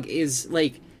monologue is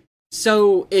like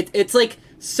so it's like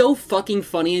so fucking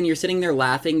funny, and you're sitting there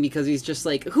laughing because he's just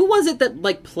like, who was it that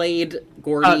like played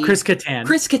Gordy? Chris Kattan.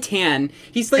 Chris Kattan.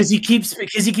 He's like because he keeps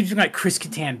being like Chris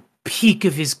Kattan, peak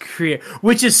of his career,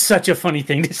 which is such a funny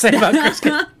thing to say about Chris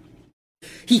Kattan.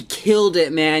 He killed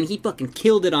it, man. He fucking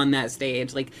killed it on that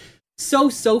stage. Like so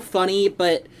funny,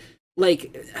 but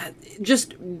like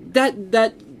just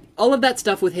that all of that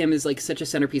stuff with him is like such a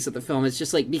centerpiece of the film. It's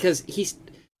just like because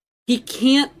he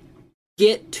can't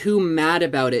get too mad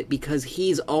about it because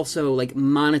he's also like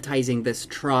monetizing this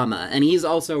trauma, and he's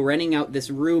also renting out this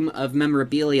room of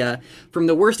memorabilia from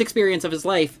the worst experience of his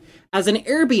life as an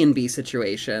Airbnb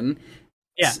situation.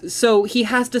 Yeah. So he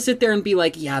has to sit there and be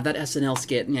like, yeah, that SNL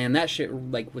skit, man, that shit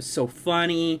like was so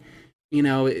funny. You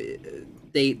know,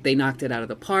 they knocked it out of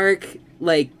the park.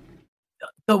 Like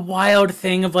the wild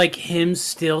thing of like him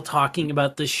still talking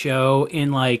about the show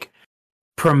in like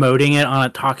promoting it on a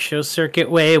talk show circuit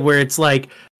way, where it's like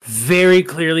very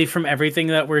clearly from everything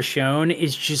that we're shown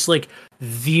is just like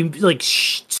the like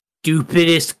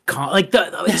stupidest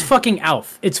it's fucking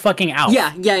Alf. It's fucking Alf.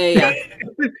 Yeah.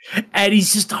 And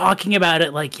he's just talking about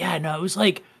it like, yeah, no, it was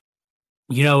like,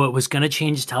 you know, it was going to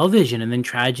change television and then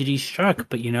tragedy struck,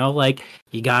 but you know, like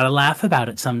you got to laugh about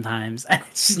it sometimes. And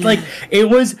it's just like, it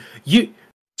was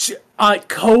a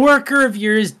coworker of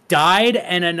yours died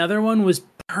and another one was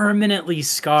permanently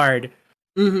scarred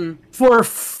for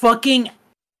fucking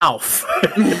Alf.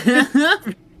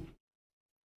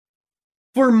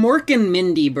 For Mork and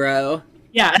Mindy, bro.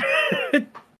 Yeah.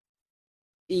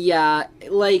 Yeah,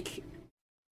 like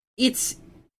it's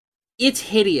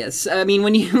hideous. I mean,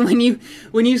 when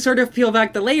you sort of peel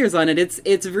back the layers on it,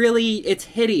 it's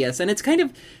hideous, and it's kind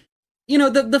of, you know,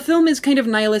 the film is kind of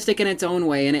nihilistic in its own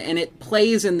way, and it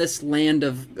plays in this land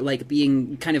of like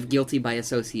being kind of guilty by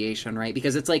association, right?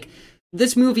 Because it's like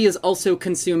this movie is also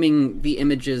consuming the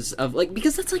images of like,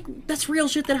 because that's real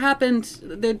shit that happened.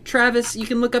 The Travis, you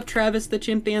can look up Travis the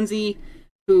chimpanzee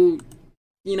who,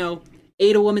 you know,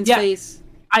 ate a woman's face.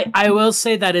 I will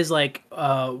say that is like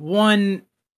one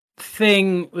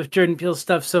thing with Jordan Peele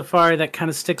stuff so far that kind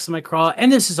of sticks in my craw,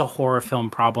 and this is a horror film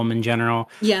problem in general.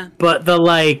 Yeah. But the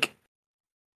like,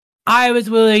 I was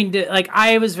willing to like,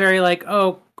 I was very like,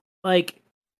 oh, like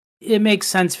it makes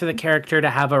sense for the character to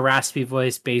have a raspy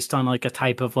voice based on like a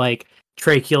type of like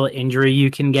tracheal injury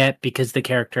you can get because the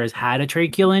character has had a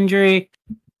tracheal injury.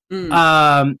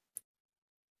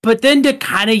 But then to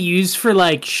kind of use for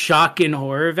like shock and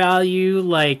horror value,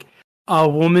 like a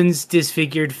woman's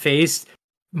disfigured face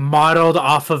modeled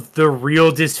off of the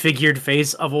real disfigured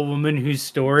face of a woman whose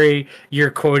story you're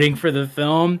quoting for the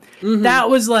film. That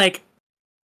was like,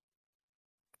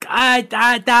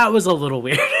 that was a little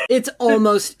weird. It's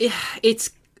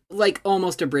like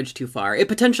almost a bridge too far. It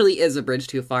potentially is a bridge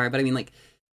too far, but I mean, like,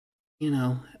 you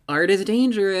know, art is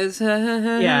dangerous.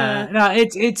 Yeah, no,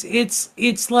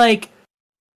 it's like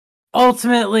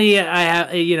ultimately, I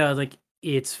have, you know, like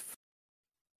it's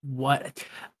what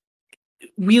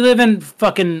we live in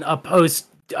fucking a post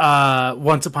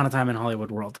Once Upon a Time in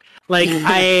Hollywood world. Like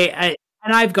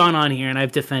and I've gone on here and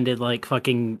I've defended like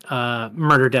fucking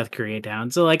Murder, Death,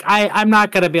 Koreatown. So like I'm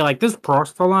not gonna be like this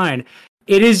crossed the line.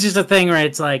 It is just a thing where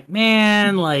it's like,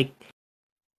 man, like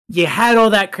you had all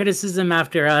that criticism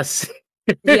after us.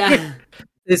 Yeah.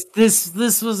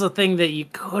 This was a thing that you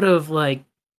could have like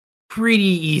pretty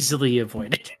easily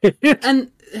avoided.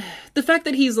 And the fact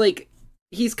that he's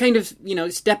kind of, you know,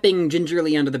 stepping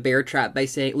gingerly under the bear trap by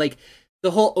saying like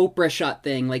the whole Oprah shot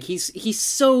thing, like he's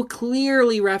so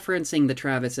clearly referencing the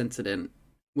Travis incident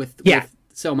with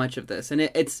so much of this, and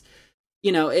it's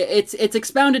you know it's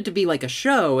expounded to be like a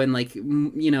show and like,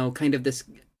 you know, kind of this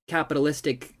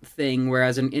capitalistic thing,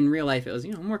 whereas in real life it was,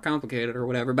 you know, more complicated or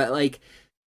whatever. But like,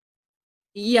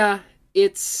 yeah,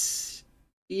 it's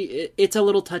a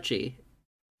little touchy.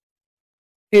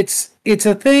 It's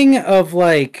a thing of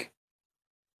like.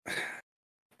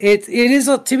 It is,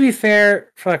 to be fair,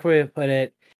 for like way to put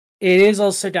it, it is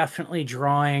also definitely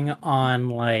drawing on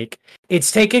like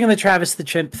it's taking the Travis the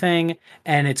Chimp thing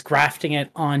and it's grafting it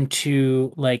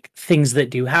onto like things that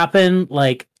do happen.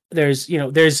 Like there's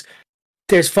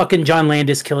fucking John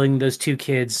Landis killing those two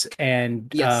kids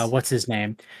and what's his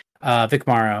name, Vic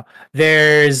Morrow.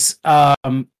 There's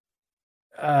the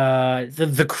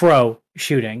Crow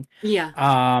shooting.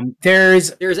 Yeah.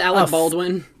 There's Alec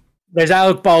Baldwin. There's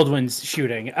Alec Baldwin's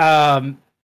shooting that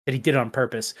he did on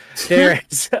purpose.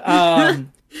 There's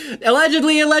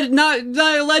allegedly,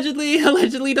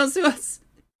 don't sue us.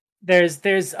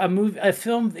 There's a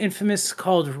film infamous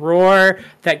called Roar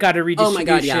that got a redistribution.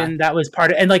 Oh my God, yeah. That was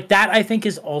part of, and like that I think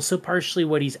is also partially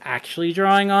what he's actually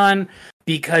drawing on,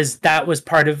 because that was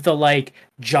part of the like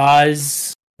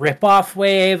Jaws ripoff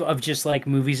wave of just like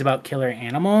movies about killer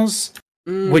animals.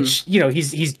 Which, you know,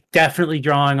 he's definitely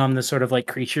drawing on the sort of like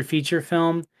creature feature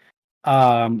film.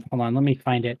 Hold on, let me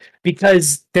find it,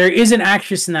 because there is an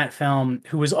actress in that film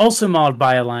who was also mauled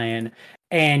by a lion,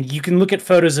 and you can look at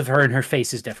photos of her and her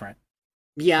face is different.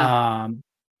 Yeah.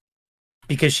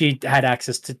 Because she had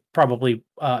access to probably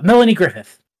Melanie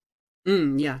Griffith.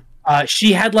 Yeah.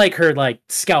 She had like her like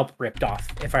scalp ripped off,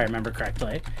 if I remember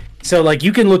correctly. So like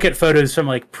you can look at photos from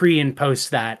like pre and post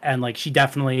that, and like she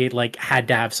definitely like had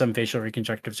to have some facial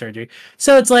reconstructive surgery.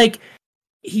 So it's like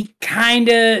he kind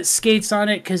of skates on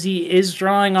it because he is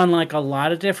drawing on like a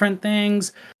lot of different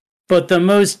things, But the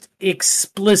most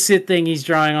explicit thing he's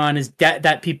drawing on is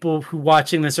that people who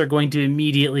watching this are going to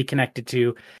immediately connect it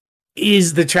to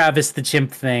is the Travis the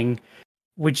Chimp thing,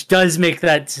 which does make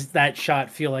that shot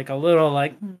feel like a little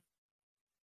like,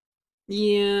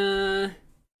 yeah.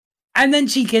 And then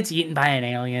she gets eaten by an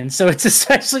alien, so it's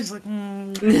especially like,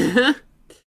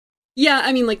 yeah.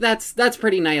 I mean, like that's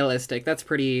pretty nihilistic. That's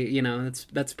pretty,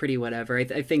 that's pretty whatever.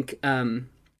 I think.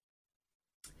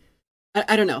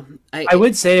 I don't know. I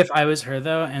would say if I was her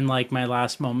though, and like my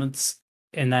last moments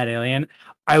in that alien,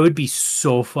 I would be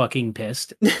so fucking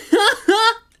pissed.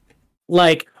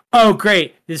 Like, oh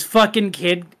great, this fucking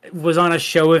kid was on a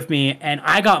show with me, and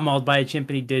I got mauled by a chimp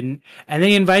and he didn't, and then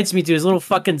he invites me to his little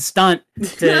fucking stunt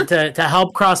to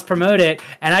help cross promote it,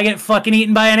 and I get fucking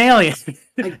eaten by an alien.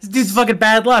 This dude's fucking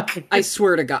bad luck. I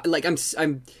swear to God, like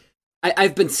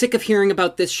I've been sick of hearing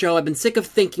about this show. I've been sick of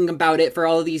thinking about it for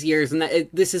all of these years, and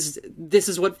this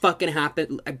is what fucking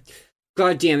happened.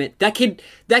 God damn it! That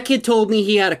kid told me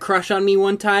he had a crush on me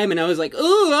one time, and I was like,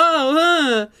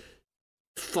 ooh,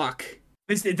 fuck.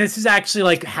 This has actually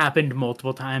like happened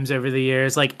multiple times over the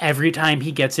years. Like every time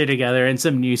he gets her together in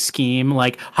some new scheme,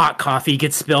 like hot coffee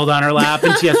gets spilled on her lap,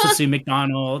 and she has to sue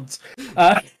McDonald's.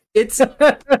 It's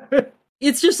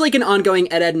just like an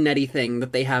ongoing Ed and Eddie thing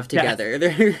that they have together.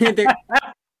 Yeah.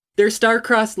 They're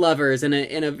star-crossed lovers in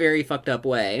a very fucked up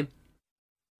way.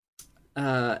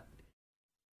 Yeah.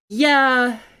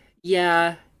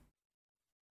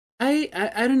 I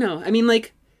don't know. I mean,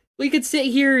 like, we could sit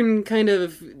here and kind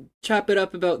of chop it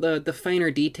up about the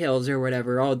finer details or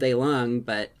whatever all day long,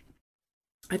 but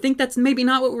I think that's maybe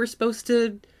not what we're supposed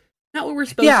to.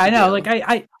 Yeah, I know. Do. Like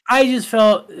I just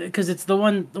felt, because it's the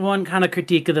one kind of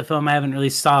critique of the film I haven't really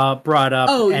saw brought up.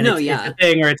 Oh, and no, it's a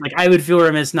thing where it's like I would feel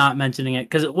remiss not mentioning it,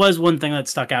 because it was one thing that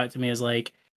stuck out to me as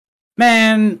like,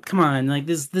 man, come on, like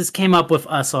this came up with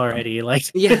us already. Like,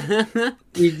 yeah,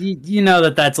 you know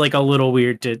that's like a little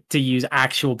weird to use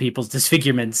actual people's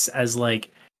disfigurements as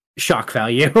like shock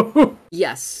value.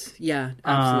 Yes, yeah,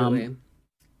 absolutely.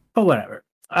 But whatever.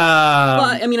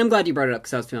 Well, I mean, I'm glad you brought it up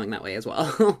because I was feeling that way as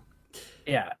well.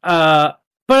 Yeah. But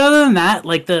other than that,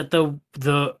 like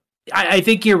I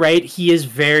think you're right. He is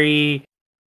very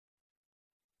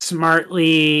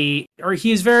smartly, or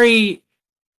he is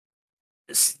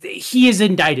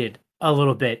indicted a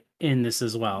little bit in this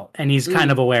as well, and he's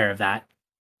kind of aware of that.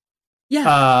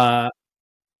 Yeah.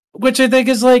 Which I think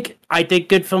is like, I think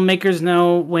good filmmakers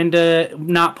know when to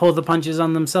not pull the punches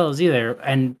on themselves either,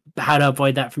 and how to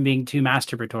avoid that from being too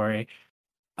masturbatory.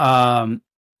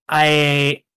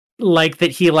 I like that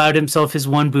he allowed himself his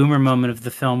one boomer moment of the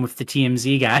film with the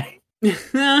TMZ guy.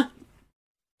 That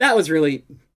was really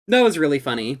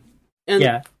funny. And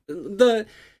yeah, the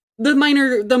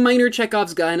minor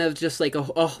Chekhov's gun of just like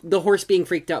the horse being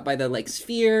freaked out by the like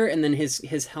sphere, and then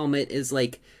his helmet is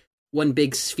like one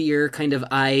big sphere kind of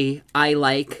eye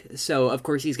like, so of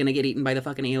course he's gonna get eaten by the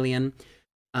fucking alien.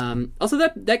 Also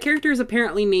that character is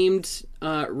apparently named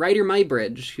Ryder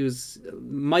Muybridge, who's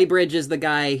Muybridge is the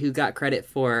guy who got credit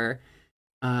for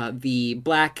the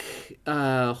Black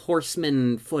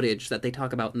Horseman footage that they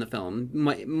talk about in the film.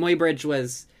 Muybridge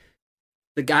was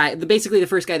basically the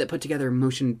first guy that put together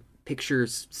motion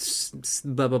pictures,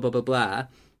 blah blah blah blah blah.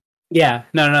 Yeah,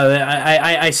 no,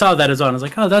 I saw that as well. I was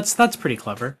like, oh, that's pretty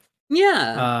clever.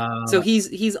 Yeah. So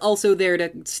he's also there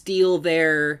to steal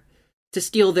their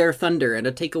thunder and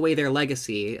to take away their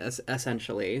legacy,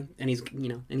 essentially. And he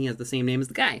has the same name as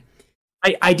the guy.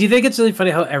 I do think it's really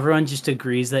funny how everyone just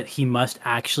agrees that he must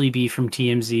actually be from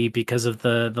TMZ because of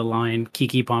the line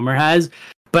Keke Palmer has.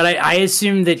 But I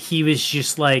assume that he was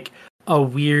just like a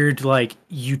weird like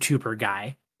YouTuber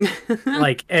guy.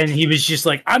 Like, and he was just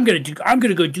like, I'm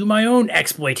gonna go do my own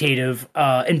exploitative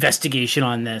investigation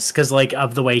on this, because like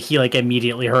of the way he like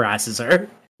immediately harasses her.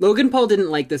 Logan Paul didn't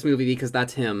like this movie because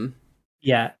that's him.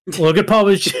 Yeah, Logan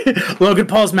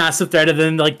Paul's massive threat, and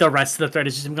then like the rest of the threat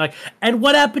is just him like, and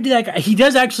what happened to that guy? He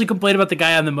does actually complain about the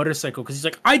guy on the motorcycle, because he's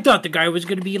like, I thought the guy was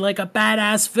gonna be like a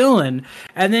badass villain,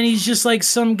 and then he's just like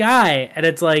some guy, and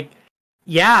it's like,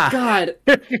 yeah, God,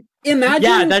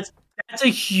 imagine. Yeah, that's a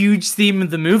huge theme of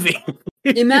the movie.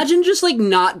 Imagine just like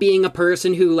not being a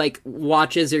person who like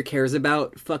watches or cares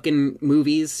about fucking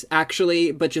movies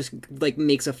actually, but just like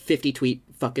makes a 50 tweet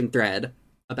fucking thread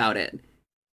about it.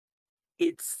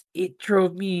 It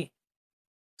drove me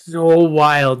so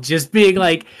wild, just being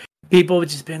like, people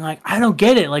just being like, I don't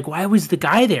get it. Like, why was the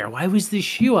guy there? Why was the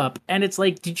shoe up? And it's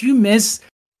like, did you miss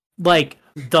like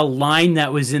the line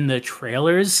that was in the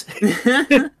trailers?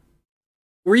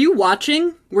 Were you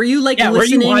watching? Were you like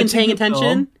listening and paying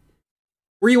attention?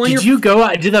 Were you on Did you go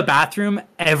out to the bathroom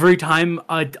every time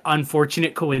an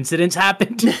unfortunate coincidence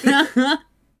happened?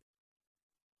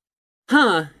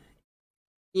 Huh.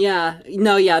 Yeah.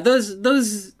 No, yeah.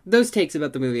 Those takes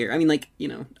about the movie are, I mean, like, you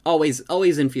know, always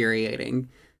infuriating.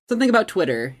 Something about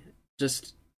Twitter.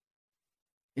 Just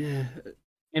and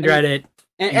Reddit.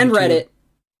 And Reddit.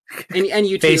 And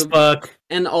YouTube. Facebook.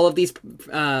 And all of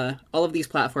these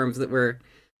platforms that we're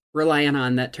relying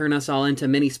on that turn us all into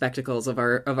mini spectacles of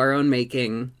our own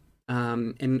making,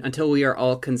 and until we are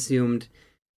all consumed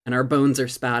and our bones are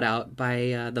spat out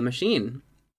by the machine.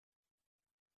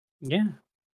 Yeah.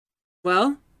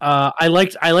 Well, I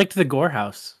liked the Gore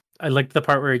House. I liked the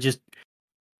part where it just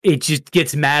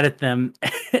gets mad at them,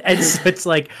 and so it's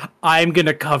like, I'm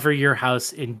gonna cover your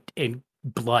house in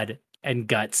blood and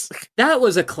guts. That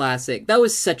was a classic. That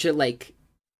was such a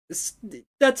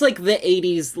that's like the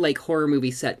 80s like horror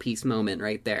movie set piece moment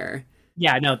right there.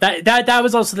 Yeah, no, that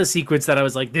was also the sequence that I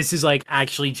was like, this is like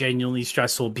actually genuinely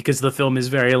stressful, because the film is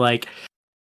very like,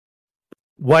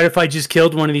 what if I just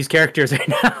killed one of these characters right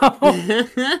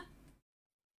now?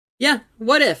 Yeah,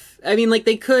 what if? I mean, like,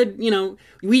 they could, you know,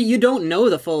 you don't know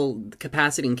the full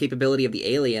capacity and capability of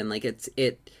the alien. Like,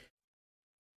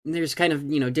 there's kind of,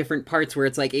 you know, different parts where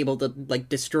it's like able to like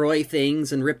destroy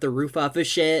things and rip the roof off of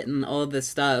shit and all of this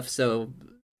stuff. So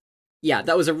yeah,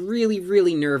 that was a really,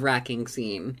 really nerve-wracking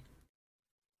scene.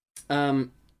 What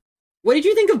did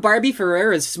you think of Barbie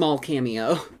Ferreira's small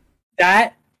cameo?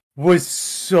 That was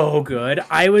so good.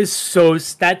 I was so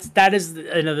that is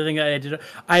another thing I did.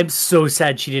 I'm so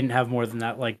sad she didn't have more than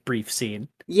that like brief scene.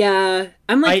 Yeah,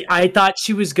 I'm like, I thought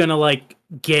she was gonna like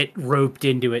get roped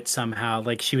into it somehow.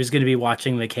 Like she was gonna be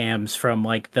watching the cams from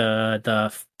like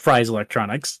the Fry's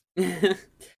Electronics.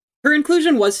 Her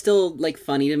inclusion was still like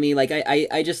funny to me. Like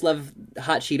I just love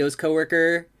Hot Cheetos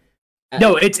coworker.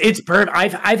 No, it's perfect.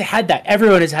 I've had that.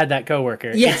 Everyone has had that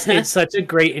coworker. Yeah. It's such a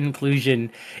great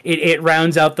inclusion. It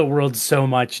rounds out the world so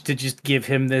much to just give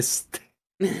him this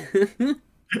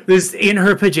this in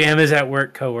her pajamas at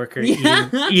work coworker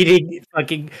eating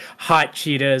fucking hot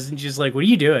Cheetos, and she's like, "What are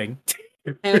you doing?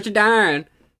 Hey, what you doing?"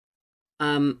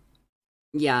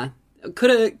 Yeah,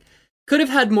 could have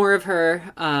had more of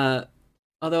her.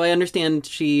 Although I understand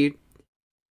she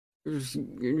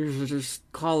just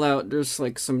call out. There's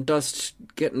like some dust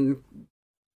getting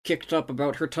kicked up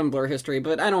about her Tumblr history,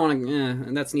 but I don't want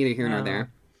to. That's neither here nor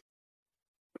there.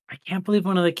 I can't believe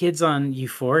one of the kids on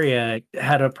Euphoria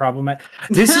had a problem.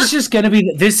 This is just going to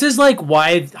be... This is like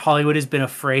why Hollywood has been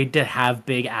afraid to have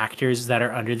big actors that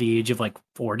are under the age of like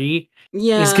 40.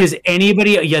 Yeah. Is because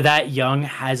anybody that young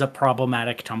has a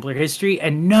problematic Tumblr history,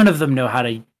 and none of them know how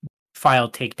to file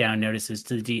takedown notices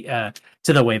to the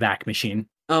Wayback Machine.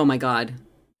 Oh my god.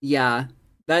 Yeah.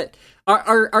 That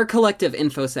our collective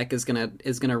infosec is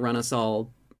gonna run us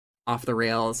all off the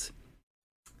rails.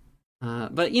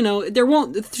 But you know, there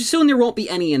won't be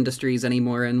any industries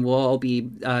anymore, and we'll all be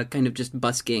kind of just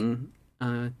busking,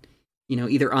 you know,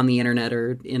 either on the internet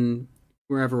or in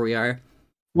wherever we are.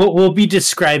 We'll be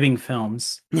describing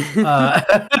films.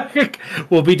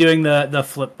 We'll be doing the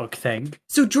flip book thing.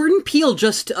 So Jordan Peele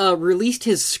just released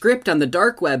his script on the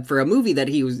dark web for a movie that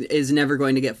he is never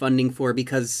going to get funding for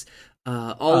because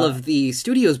all of the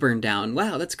studios burned down.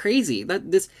 Wow, that's crazy.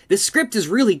 This script is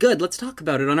really good. Let's talk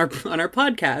about it on our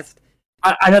podcast.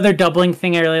 Another doubling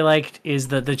thing I really liked is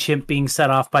the chimp being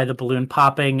set off by the balloon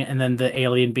popping, and then the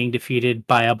alien being defeated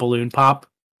by a balloon pop.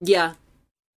 Yeah,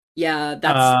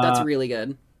 that's really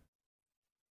good.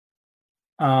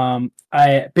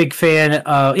 I big fan.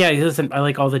 Listen, I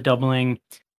like all the doubling.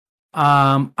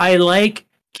 I like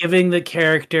giving the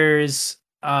characters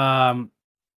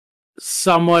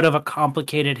somewhat of a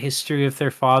complicated history of their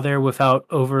father without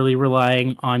overly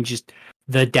relying on just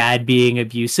the dad being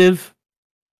abusive.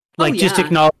 Like, just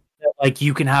acknowledge that, like,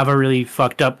 you can have a really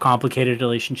fucked up, complicated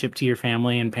relationship to your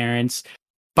family and parents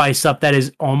by stuff that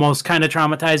is almost kind of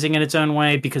traumatizing in its own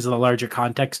way because of the larger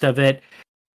context of it.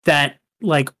 That,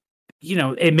 like, you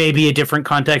know, it may be a different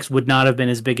context, would not have been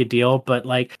as big a deal, but,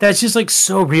 like, that's just, like,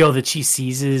 so real that she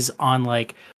seizes on,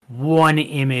 like, one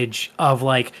image of,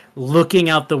 like, looking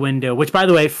out the window, which, by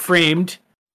the way, framed,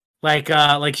 like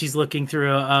she's looking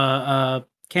through a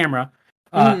camera.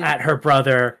 At her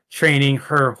brother training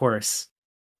her horse.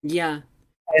 Yeah.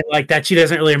 And like that, she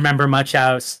doesn't really remember much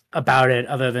else about it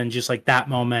other than just like that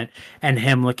moment and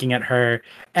him looking at her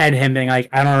and him being like,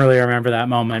 I don't really remember that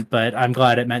moment, but I'm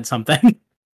glad it meant something.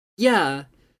 Yeah.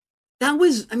 That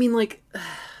was, I mean, like,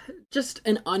 just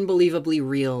an unbelievably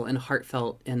real and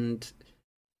heartfelt and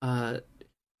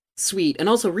sweet and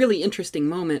also really interesting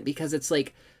moment because it's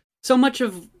like so much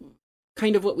of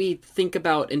kind of what we think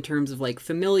about in terms of like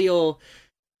familial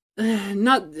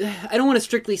not, I don't want to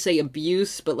strictly say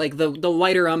abuse, but like the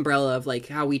wider umbrella of like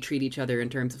how we treat each other in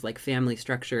terms of like family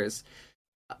structures.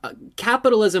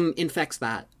 Capitalism infects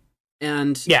that.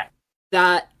 And yeah,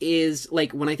 that is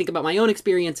like when I think about my own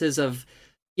experiences of,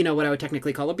 you know, what I would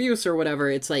technically call abuse or whatever,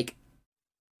 it's like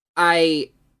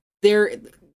there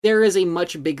is a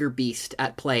much bigger beast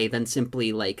at play than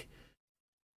simply like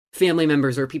family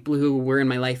members or people who were in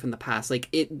my life in the past. Like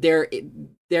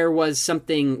there was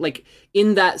something like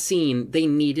in that scene they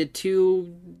needed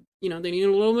to, you know, they needed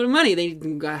a little bit of money. They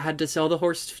had to sell the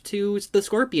horse to the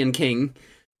Scorpion King.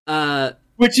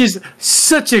 Which is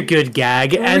such a good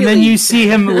gag. Really? And then you see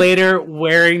him later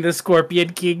wearing the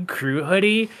Scorpion King crew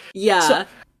hoodie. Yeah. So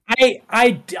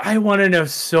I want to know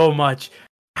so much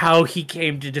how he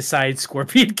came to decide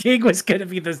Scorpion King was going to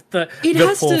be the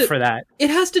pull for that. It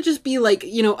has to just be like,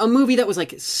 you know, a movie that was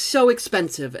like so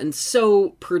expensive and so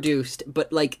produced,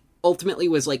 but like ultimately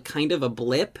was like kind of a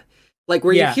blip. Like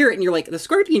where you hear it and you're like, the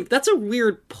Scorpion, that's a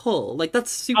weird pull. Like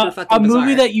that's super fucking bizarre. A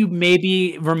movie that you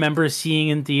maybe remember seeing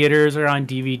in theaters or on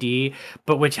DVD,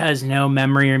 but which has no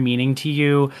memory or meaning to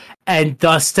you. And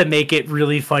thus to make it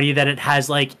really funny that it has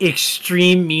like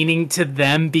extreme meaning to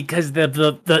them because of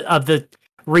the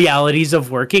realities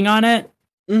of working on it.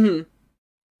 Mm-hmm.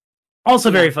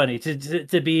 Also very funny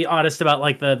to be honest about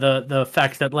like the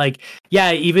fact that like,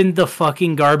 yeah, even the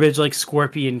fucking garbage like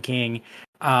Scorpion King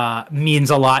means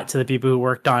a lot to the people who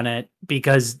worked on it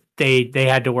because they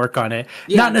had to work on it.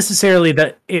 Yeah. Not necessarily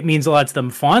that it means a lot to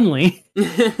them fondly,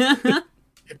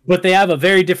 but they have a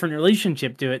very different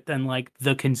relationship to it than like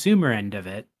the consumer end of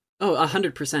it. Oh,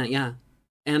 100%. Yeah.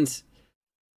 And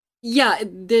yeah,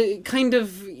 the kind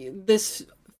of this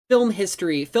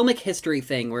filmic history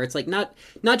thing where it's like not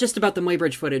just about the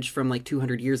Muybridge footage from like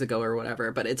 200 years ago or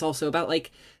whatever, but it's also about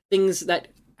like things that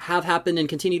have happened and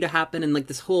continue to happen and like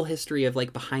this whole history of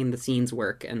like behind the scenes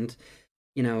work and,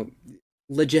 you know,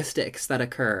 logistics that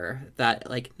occur that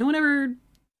like no one ever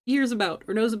hears about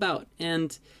or knows about.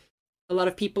 And a lot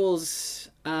of people's,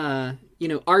 you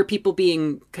know, are people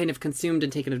being kind of consumed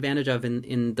and taken advantage of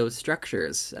in those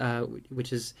structures,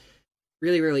 which is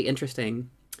really, really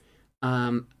interesting.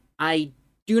 I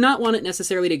do not want it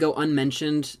necessarily to go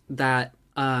unmentioned that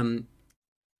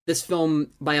this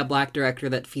film by a black director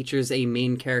that features a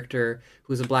main character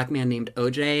who's a black man named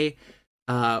OJ,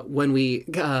 when we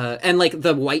and like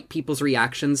the white people's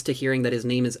reactions to hearing that his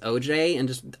name is OJ and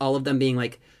just all of them being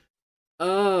like,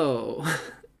 oh,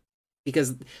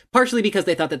 partially because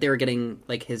they thought that they were getting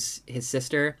like his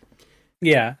sister.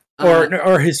 Yeah.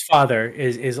 Or his father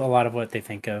is a lot of what they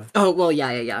think of. Oh, well,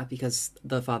 yeah, because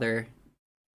the father...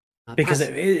 because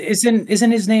isn't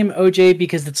his name OJ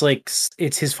because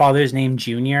it's his father's name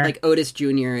Junior? Like Otis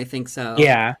Jr., I think so.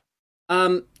 Yeah.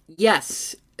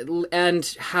 Yes,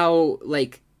 and how,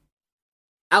 like,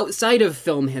 outside of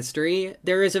film history,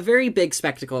 there is a very big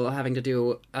spectacle having to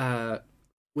do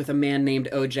with a man named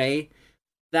OJ.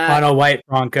 On a white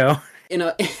Bronco.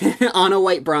 On a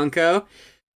white Bronco.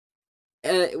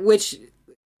 Which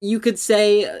you could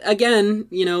say, again,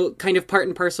 you know, kind of part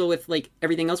and parcel with like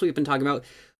everything else we've been talking about,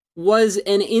 was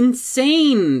an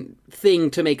insane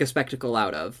thing to make a spectacle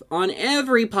out of on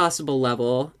every possible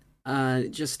level.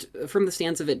 Just from the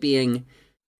stance of it being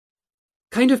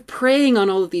kind of preying on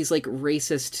all of these like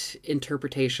racist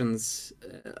interpretations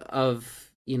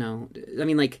of, you know, I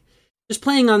mean, like just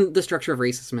playing on the structure of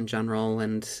racism in general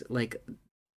and like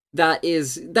that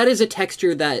is a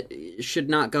texture that should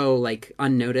not go like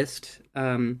unnoticed,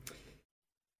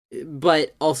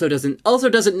 but also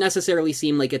doesn't necessarily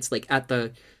seem like it's like at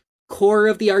the core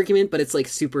of the argument, but it's like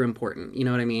super important. You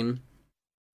know what I mean?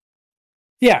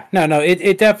 Yeah, no,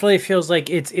 it definitely feels like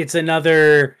it's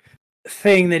another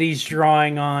thing that he's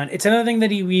drawing on. It's another thing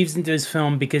that he weaves into his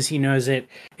film because he knows it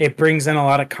brings in a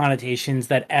lot of connotations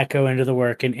that echo into the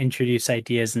work and introduce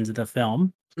ideas into the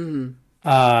film. Mm-hmm.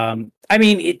 I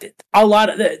mean, a lot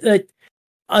of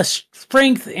a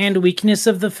strength and weakness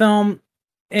of the film,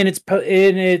 and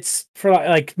it's for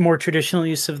like more traditional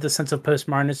use of the sense of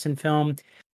postmodernist in film,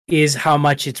 is how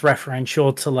much it's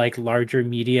referential to like larger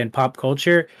media and pop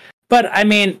culture. But I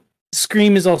mean,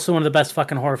 Scream is also one of the best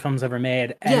fucking horror films ever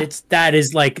made, and that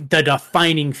is like the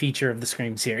defining feature of the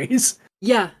Scream series.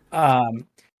 Yeah.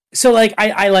 So, like,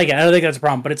 I like it. I don't think that's a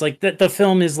problem. But it's like the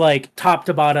film is, like, top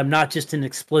to bottom, not just in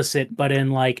explicit, but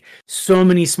in, like, so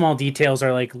many small details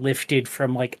are, like, lifted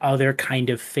from, like, other kind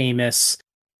of famous,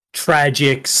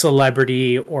 tragic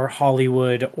celebrity or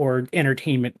Hollywood or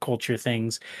entertainment culture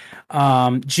things.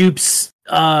 Jupe's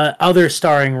other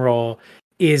starring role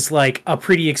is, like, a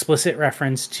pretty explicit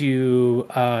reference to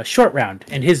Short Round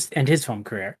and his film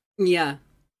career. Yeah.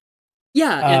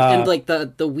 Yeah, and like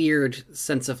the weird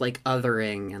sense of like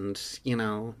othering and, you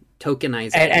know,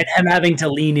 tokenizing. And having to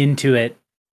lean into it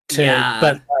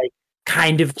but like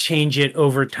kind of change it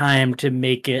over time to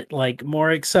make it like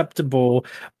more acceptable,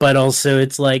 but also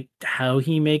it's like how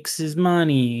he makes his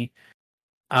money.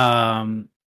 Yeah,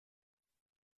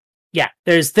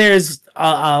 there's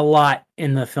a lot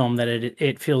in the film that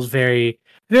it feels very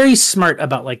very smart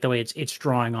about, like the way it's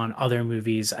drawing on other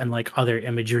movies and like other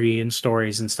imagery and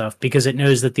stories and stuff, because it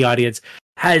knows that the audience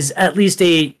has at least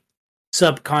a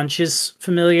subconscious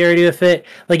familiarity with it.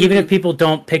 Like even if people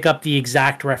don't pick up the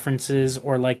exact references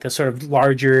or like the sort of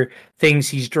larger things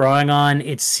he's drawing on,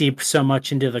 it seeps so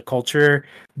much into the culture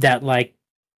that like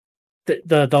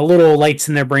the little lights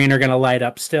in their brain are going to light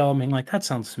up still. I mean, like, that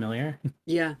sounds familiar.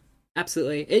 Yeah,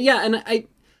 absolutely. Yeah, and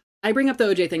I bring up the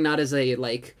OJ thing not as a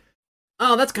like,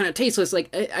 oh, that's kind of tasteless.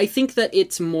 Like I think that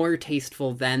it's more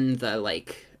tasteful than the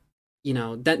like, you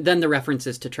know, than the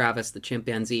references to Travis the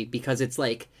chimpanzee, because it's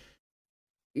like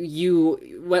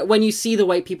when you see the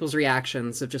white people's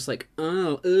reactions of just like,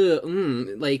 oh,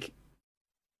 like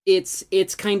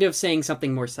it's kind of saying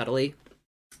something more subtly.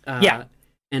 Yeah.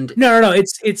 And no,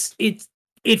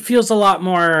 it feels a lot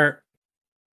more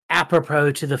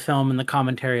apropos to the film and the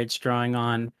commentary it's drawing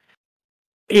on,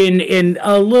 in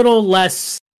a little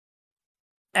less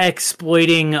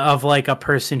exploiting of like a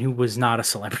person who was not a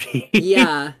celebrity.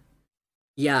 Yeah.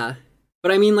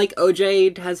 But I mean, like,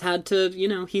 OJ has had to, you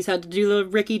know, he's had to do the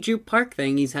Ricky Jupe Park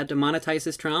thing. He's had to monetize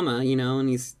his trauma, you know, and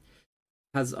he's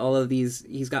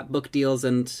got book deals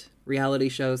and reality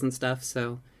shows and stuff,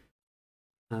 so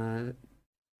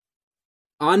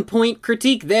on point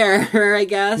critique there, I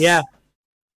guess. Yeah.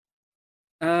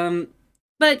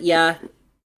 But yeah,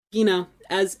 you know,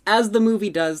 as the movie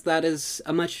does, that is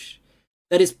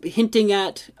hinting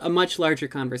at a much larger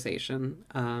conversation.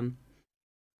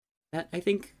 That I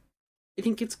think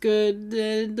it's good.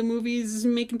 The movie's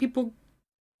making people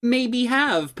maybe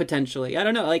have potentially. I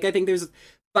don't know. Like, I think there's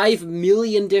 5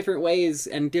 million different ways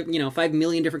and, you know, 5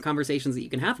 million different conversations that you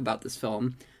can have about this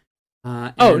film.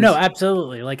 Oh no,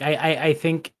 absolutely. Like I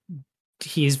think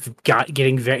he has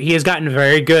gotten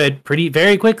very good pretty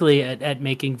very quickly at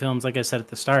making films, like I said at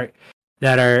the start,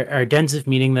 that are dense of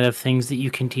meaning, that have things that you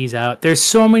can tease out. There's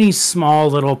so many small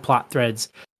little plot threads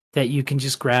that you can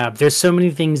just grab. There's so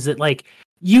many things that like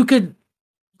you could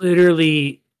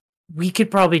literally, we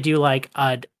could probably do like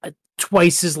a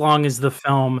twice as long as the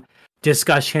film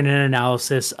discussion and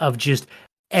analysis of just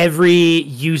every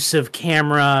use of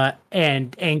camera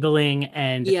and angling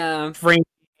and framing.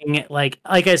 Like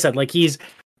I said, like he's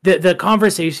the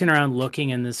conversation around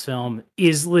looking in this film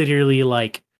is literally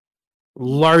like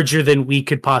larger than we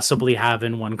could possibly have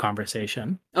in one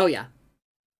conversation. Oh yeah.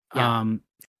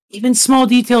 Even small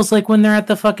details like when they're at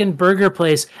the fucking burger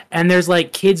place and there's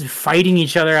like kids fighting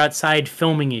each other outside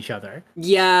filming each other.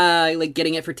 Yeah, like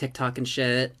getting it for TikTok and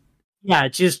shit. Yeah,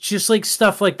 just like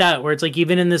stuff like that, where it's like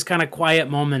even in this kind of quiet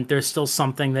moment, there's still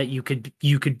something that you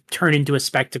could turn into a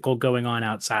spectacle going on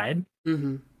outside.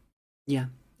 Mm-hmm. Yeah,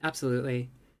 absolutely.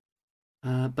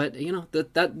 But you know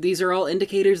that these are all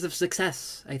indicators of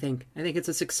success. I think it's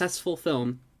a successful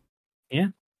film. Yeah,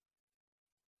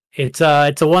 it's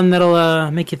a one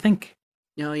that'll make you think.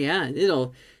 Oh yeah,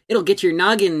 it'll get your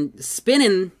noggin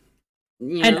spinning.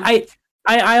 You know? And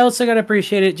I also got to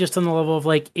appreciate it just on the level of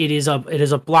like it is a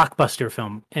blockbuster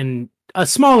film in a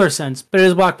smaller sense, but it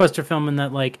is a blockbuster film in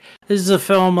that like this is a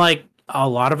film like a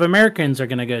lot of Americans are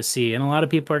going to go see, and a lot of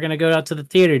people are going to go out to the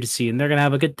theater to see, and they're going to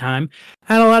have a good time,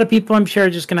 and a lot of people I'm sure are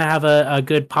just going to have a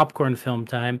good popcorn film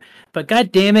time. But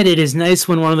god damn it, it is nice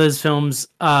when one of those films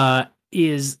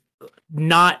is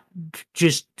not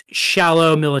just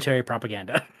shallow military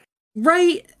propaganda.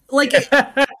 Right? Like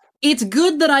it's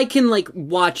good that I can like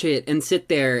watch it and sit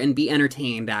there and be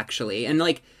entertained, actually. And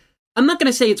like, I'm not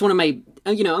gonna say it's one of my,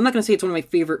 you know, I'm not gonna say it's one of my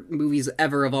favorite movies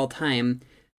ever of all time,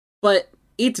 but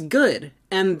it's good,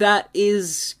 and that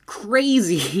is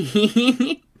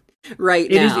crazy. Right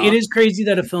now, it is crazy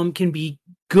that a film can be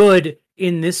good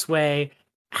in this way,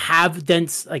 have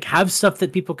dense, like have stuff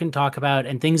that people can talk about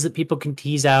and things that people can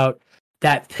tease out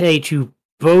that pay to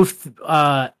both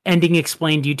ending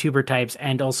explained YouTuber types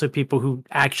and also people who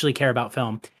actually care about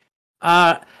film.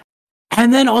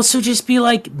 And then also just be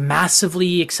like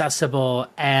massively accessible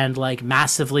and like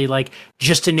massively like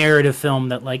just a narrative film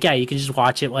that like, yeah, you can just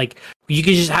watch it. Like you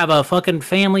can just have a fucking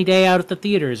family day out at the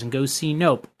theaters and go see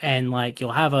Nope. And like,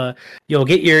 you'll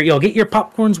get your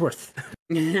popcorn's worth.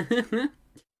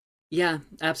 Yeah,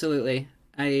 absolutely.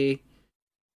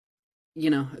 You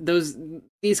know,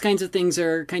 these kinds of things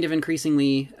are kind of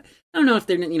increasingly, I don't know if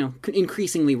they're,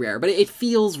 increasingly rare, but it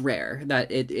feels rare that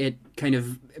it kind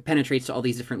of penetrates to all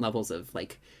these different levels of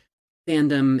like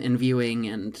fandom and viewing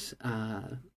and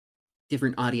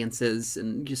different audiences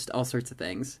and just all sorts of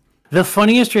things. The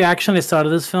funniest reaction I saw to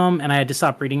this film, and I had to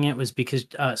stop reading it, was because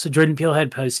so Jordan Peele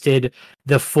had posted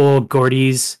the full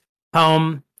Gordy's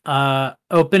poem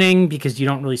opening, because you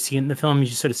don't really see it in the film, you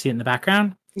just sort of see it in the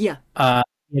background. Yeah.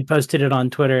 He had posted it on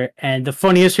Twitter, and the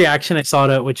funniest reaction I saw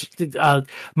to it, which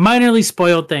minorly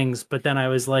spoiled things, but then I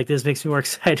was like, this makes me more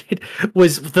excited,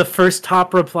 was the first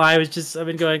top reply was just, I've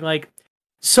been going like,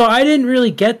 so I didn't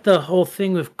really get the whole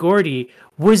thing with Gordy.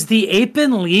 Was the ape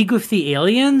in league with the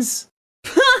aliens?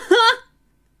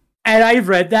 And I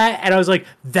read that, and I was like,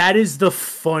 that is the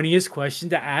funniest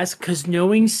question to ask, because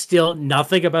knowing still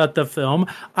nothing about the film,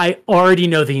 I already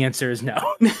know the answer is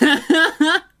no.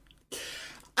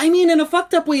 I mean, in a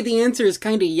fucked up way, the answer is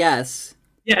kind of yes.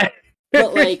 Yeah.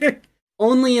 But, like,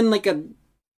 only in, like, a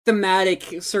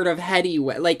thematic, sort of heady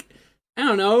way. Like, I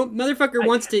don't know, motherfucker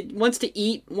wants to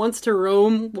eat, wants to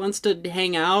roam, wants to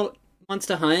hang out, wants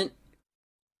to hunt.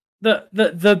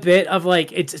 The bit of,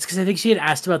 like, it's because I think she had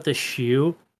asked about the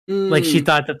shoe. Like, she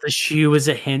thought that the shoe was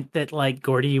a hint that, like,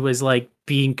 Gordy was, like,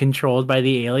 being controlled by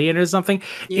the alien or something.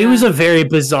 Yeah. It was a very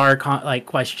bizarre,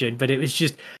 question, but it was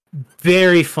just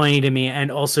very funny to me, and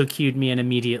also cued me in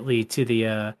immediately to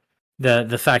the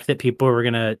fact that people were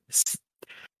gonna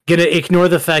ignore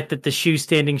the fact that the shoe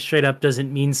standing straight up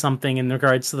doesn't mean something in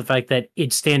regards to the fact that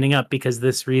it's standing up because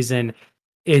this reason.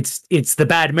 It's the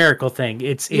bad miracle thing.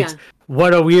 It's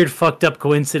what a weird fucked up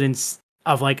coincidence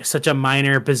of like such a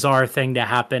minor bizarre thing to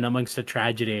happen amongst a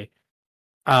tragedy.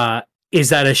 Is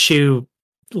that a shoe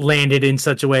landed in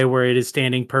such a way where it is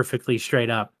standing perfectly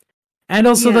straight up. And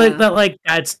also that like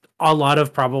that's a lot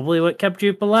of probably what kept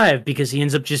Jupe alive, because he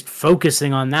ends up just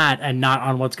focusing on that and not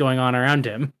on what's going on around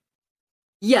him.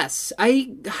 Yes,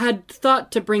 I had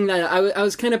thought to bring that. I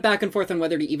was kind of back and forth on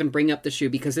whether to even bring up the shoe,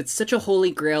 because it's such a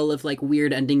holy grail of like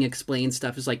weird ending explain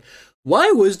stuff. It's like,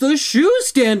 why was the shoe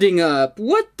standing up?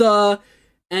 What the?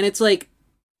 And it's like,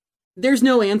 there's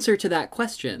no answer to that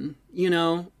question. You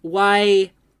know, why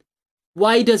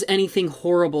does anything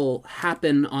horrible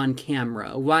happen on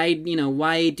camera? Why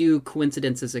do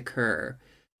coincidences occur?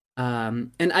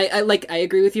 And I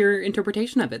agree with your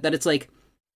interpretation of it, that it's like,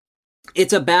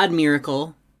 it's a bad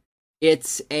miracle.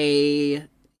 It's a,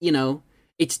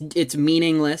 it's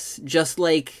meaningless, just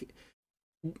like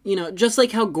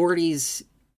how Gordy's,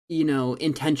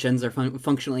 intentions are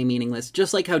functionally meaningless,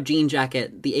 just like how Jean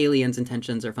Jacket, the alien's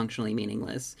intentions, are functionally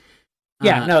meaningless.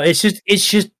 Yeah, no, it's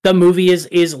just the movie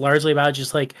is largely about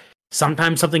just like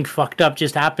sometimes something fucked up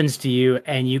just happens to you,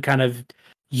 and you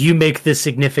make the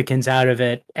significance out of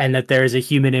it, and that there is a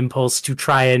human impulse to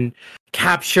try and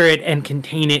capture it and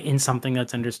contain it in something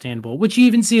that's understandable, which you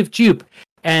even see of Jupe,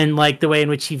 and like the way in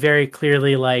which he very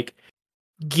clearly like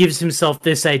gives himself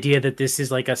this idea that this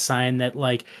is like a sign that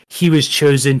like he was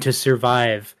chosen to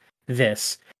survive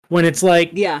this, when it's like,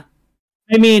 yeah,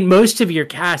 I mean, most of your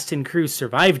cast and crew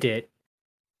survived it.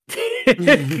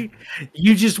 Mm-hmm.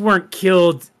 You just weren't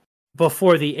killed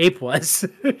before the ape was.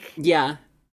 Yeah.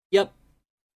 Yep.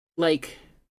 Like,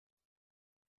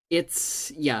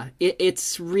 it's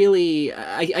really,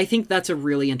 I think that's a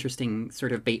really interesting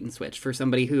sort of bait and switch for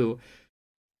somebody who,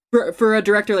 for a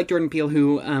director like Jordan Peele,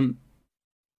 who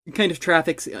kind of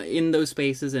traffics in those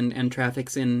spaces and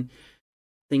traffics in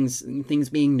things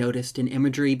being noticed and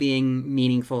imagery being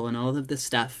meaningful and all of this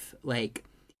stuff. Like,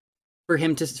 for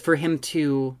him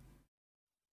to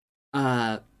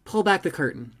pull back the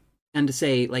curtain and to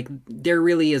say, like, there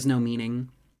really is no meaning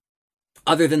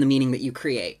other than the meaning that you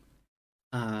create.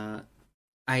 That's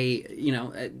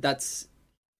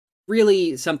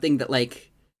really something that,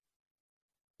 like,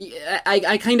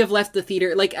 I kind of left the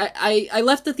theater, like, I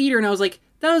left the theater and I was like,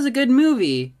 that was a good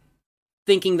movie,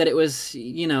 thinking that it was,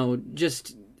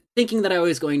 just thinking that I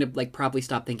was going to, like, probably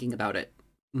stop thinking about it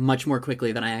much more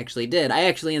quickly than I actually did. I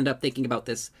actually ended up thinking about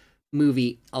this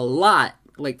movie a lot,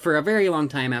 like, for a very long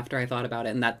time after I thought about it,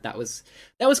 and that was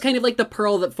kind of like the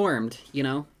pearl that formed,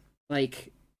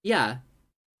 like, yeah,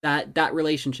 that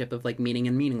relationship of, like, meaning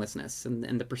and meaninglessness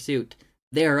and the pursuit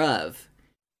thereof.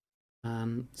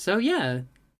 So yeah,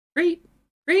 great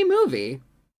movie.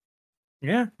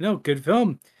 Yeah, no, good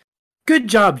film. Good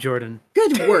job, Jordan.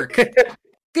 Good work.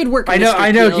 Good work.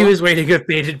 I know he was waiting with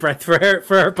bated breath for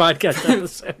our podcast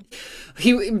episode.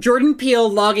 Jordan Peele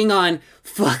logging on.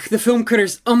 Fuck, the Film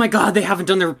Critters. Oh my god, they haven't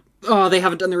done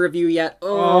the review yet.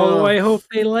 Oh, I hope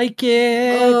they like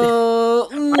it.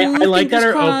 I like that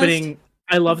our opening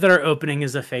I love that our opening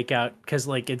is a fake out because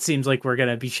like it seems like we're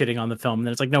gonna be shitting on the film, and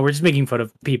then it's like no, we're just making fun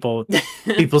of people's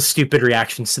stupid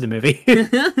reactions to the movie.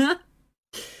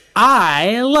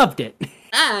 I loved it.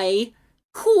 I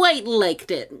quite liked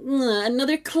it.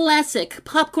 Another classic,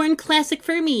 popcorn classic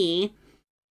for me.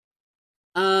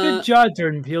 Good job,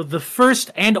 Jordan Peele, the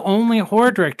first and only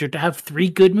horror director to have 3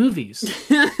 good movies.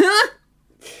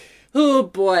 Oh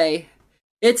boy.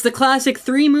 It's the classic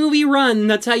 3-movie run.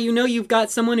 That's how you know you've got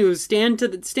someone who stand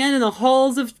in the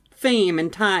halls of fame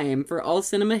and time for all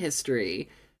cinema history.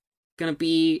 Gonna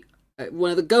be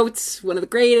one of the GOATs, one of the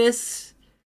greatest,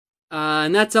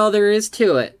 and that's all there is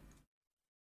to it.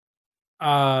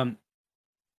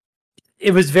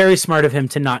 It was very smart of him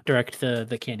to not direct the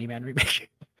Candyman remake.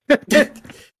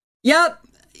 Yep.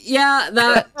 Yeah.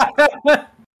 That.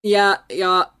 Yeah.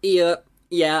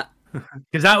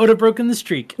 Because that would have broken the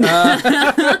streak.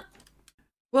 Well,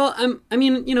 I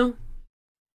mean, you know,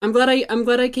 I'm glad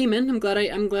I came in. I'm glad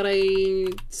I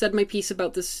said my piece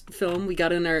about this film. We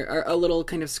got in our little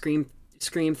kind of scream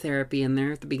therapy in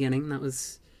there at the beginning. That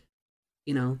was,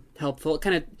 you know, helpful. It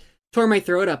kind of tore my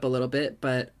throat up a little bit,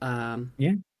 but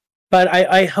yeah. But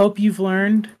I hope you've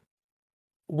learned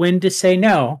when to say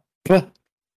no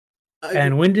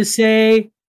and when to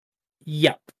say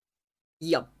yep.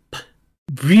 Yep.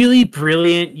 Really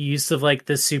brilliant use of like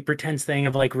the super tense thing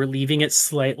of like relieving it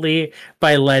slightly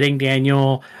by letting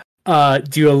Daniel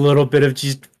do a little bit of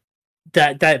just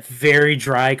that very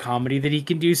dry comedy that he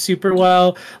can do super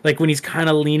well, like when he's kind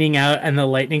of leaning out and the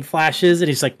lightning flashes and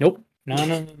he's like nope, no.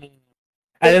 And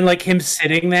then like him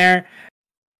sitting there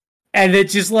and then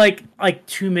just like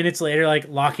 2 minutes later like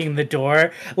locking the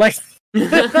door like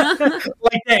like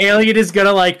the alien is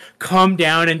gonna like come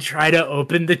down and try to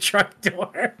open the truck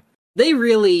door. They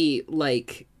really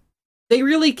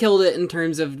killed it in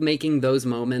terms of making those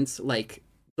moments, like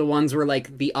the ones where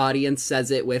like the audience says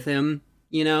it with him,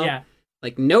 you know? Yeah.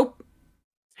 Like, nope.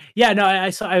 Yeah, no, I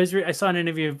saw an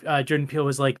interview of Jordan Peele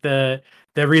was like the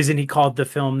reason he called the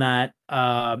film that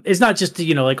is not just to,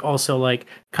 you know, like also like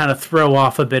kind of throw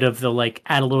off a bit of the like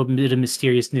add a little bit of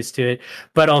mysteriousness to it,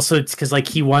 but also it's because like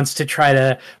he wants to try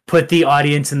to put the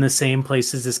audience in the same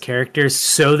place as his characters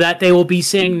so that they will be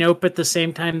saying nope at the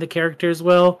same time the characters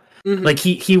will. Mm-hmm. Like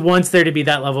he wants there to be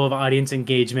that level of audience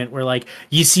engagement where like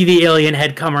you see the alien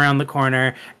head come around the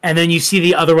corner and then you see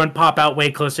the other one pop out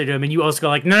way closer to him and you also go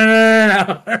like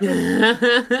no.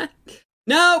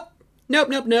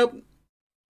 Nope.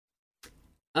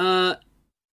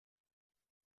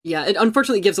 Yeah, it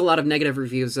unfortunately gives a lot of negative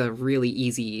reviews a really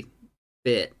easy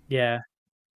bit. Yeah.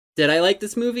 Did I like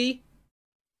this movie?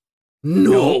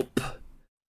 Nope.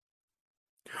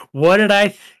 What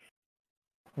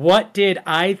did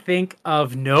I think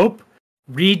of Nope?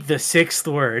 Read the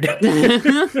 6th word.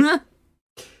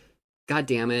 God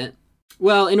damn it.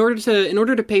 Well, in order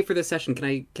to pay for this session,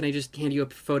 can I just hand you a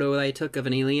photo that I took of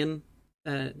an alien?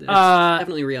 It's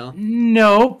definitely real.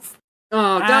 Nope.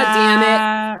 Oh, god damn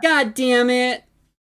it. God damn it.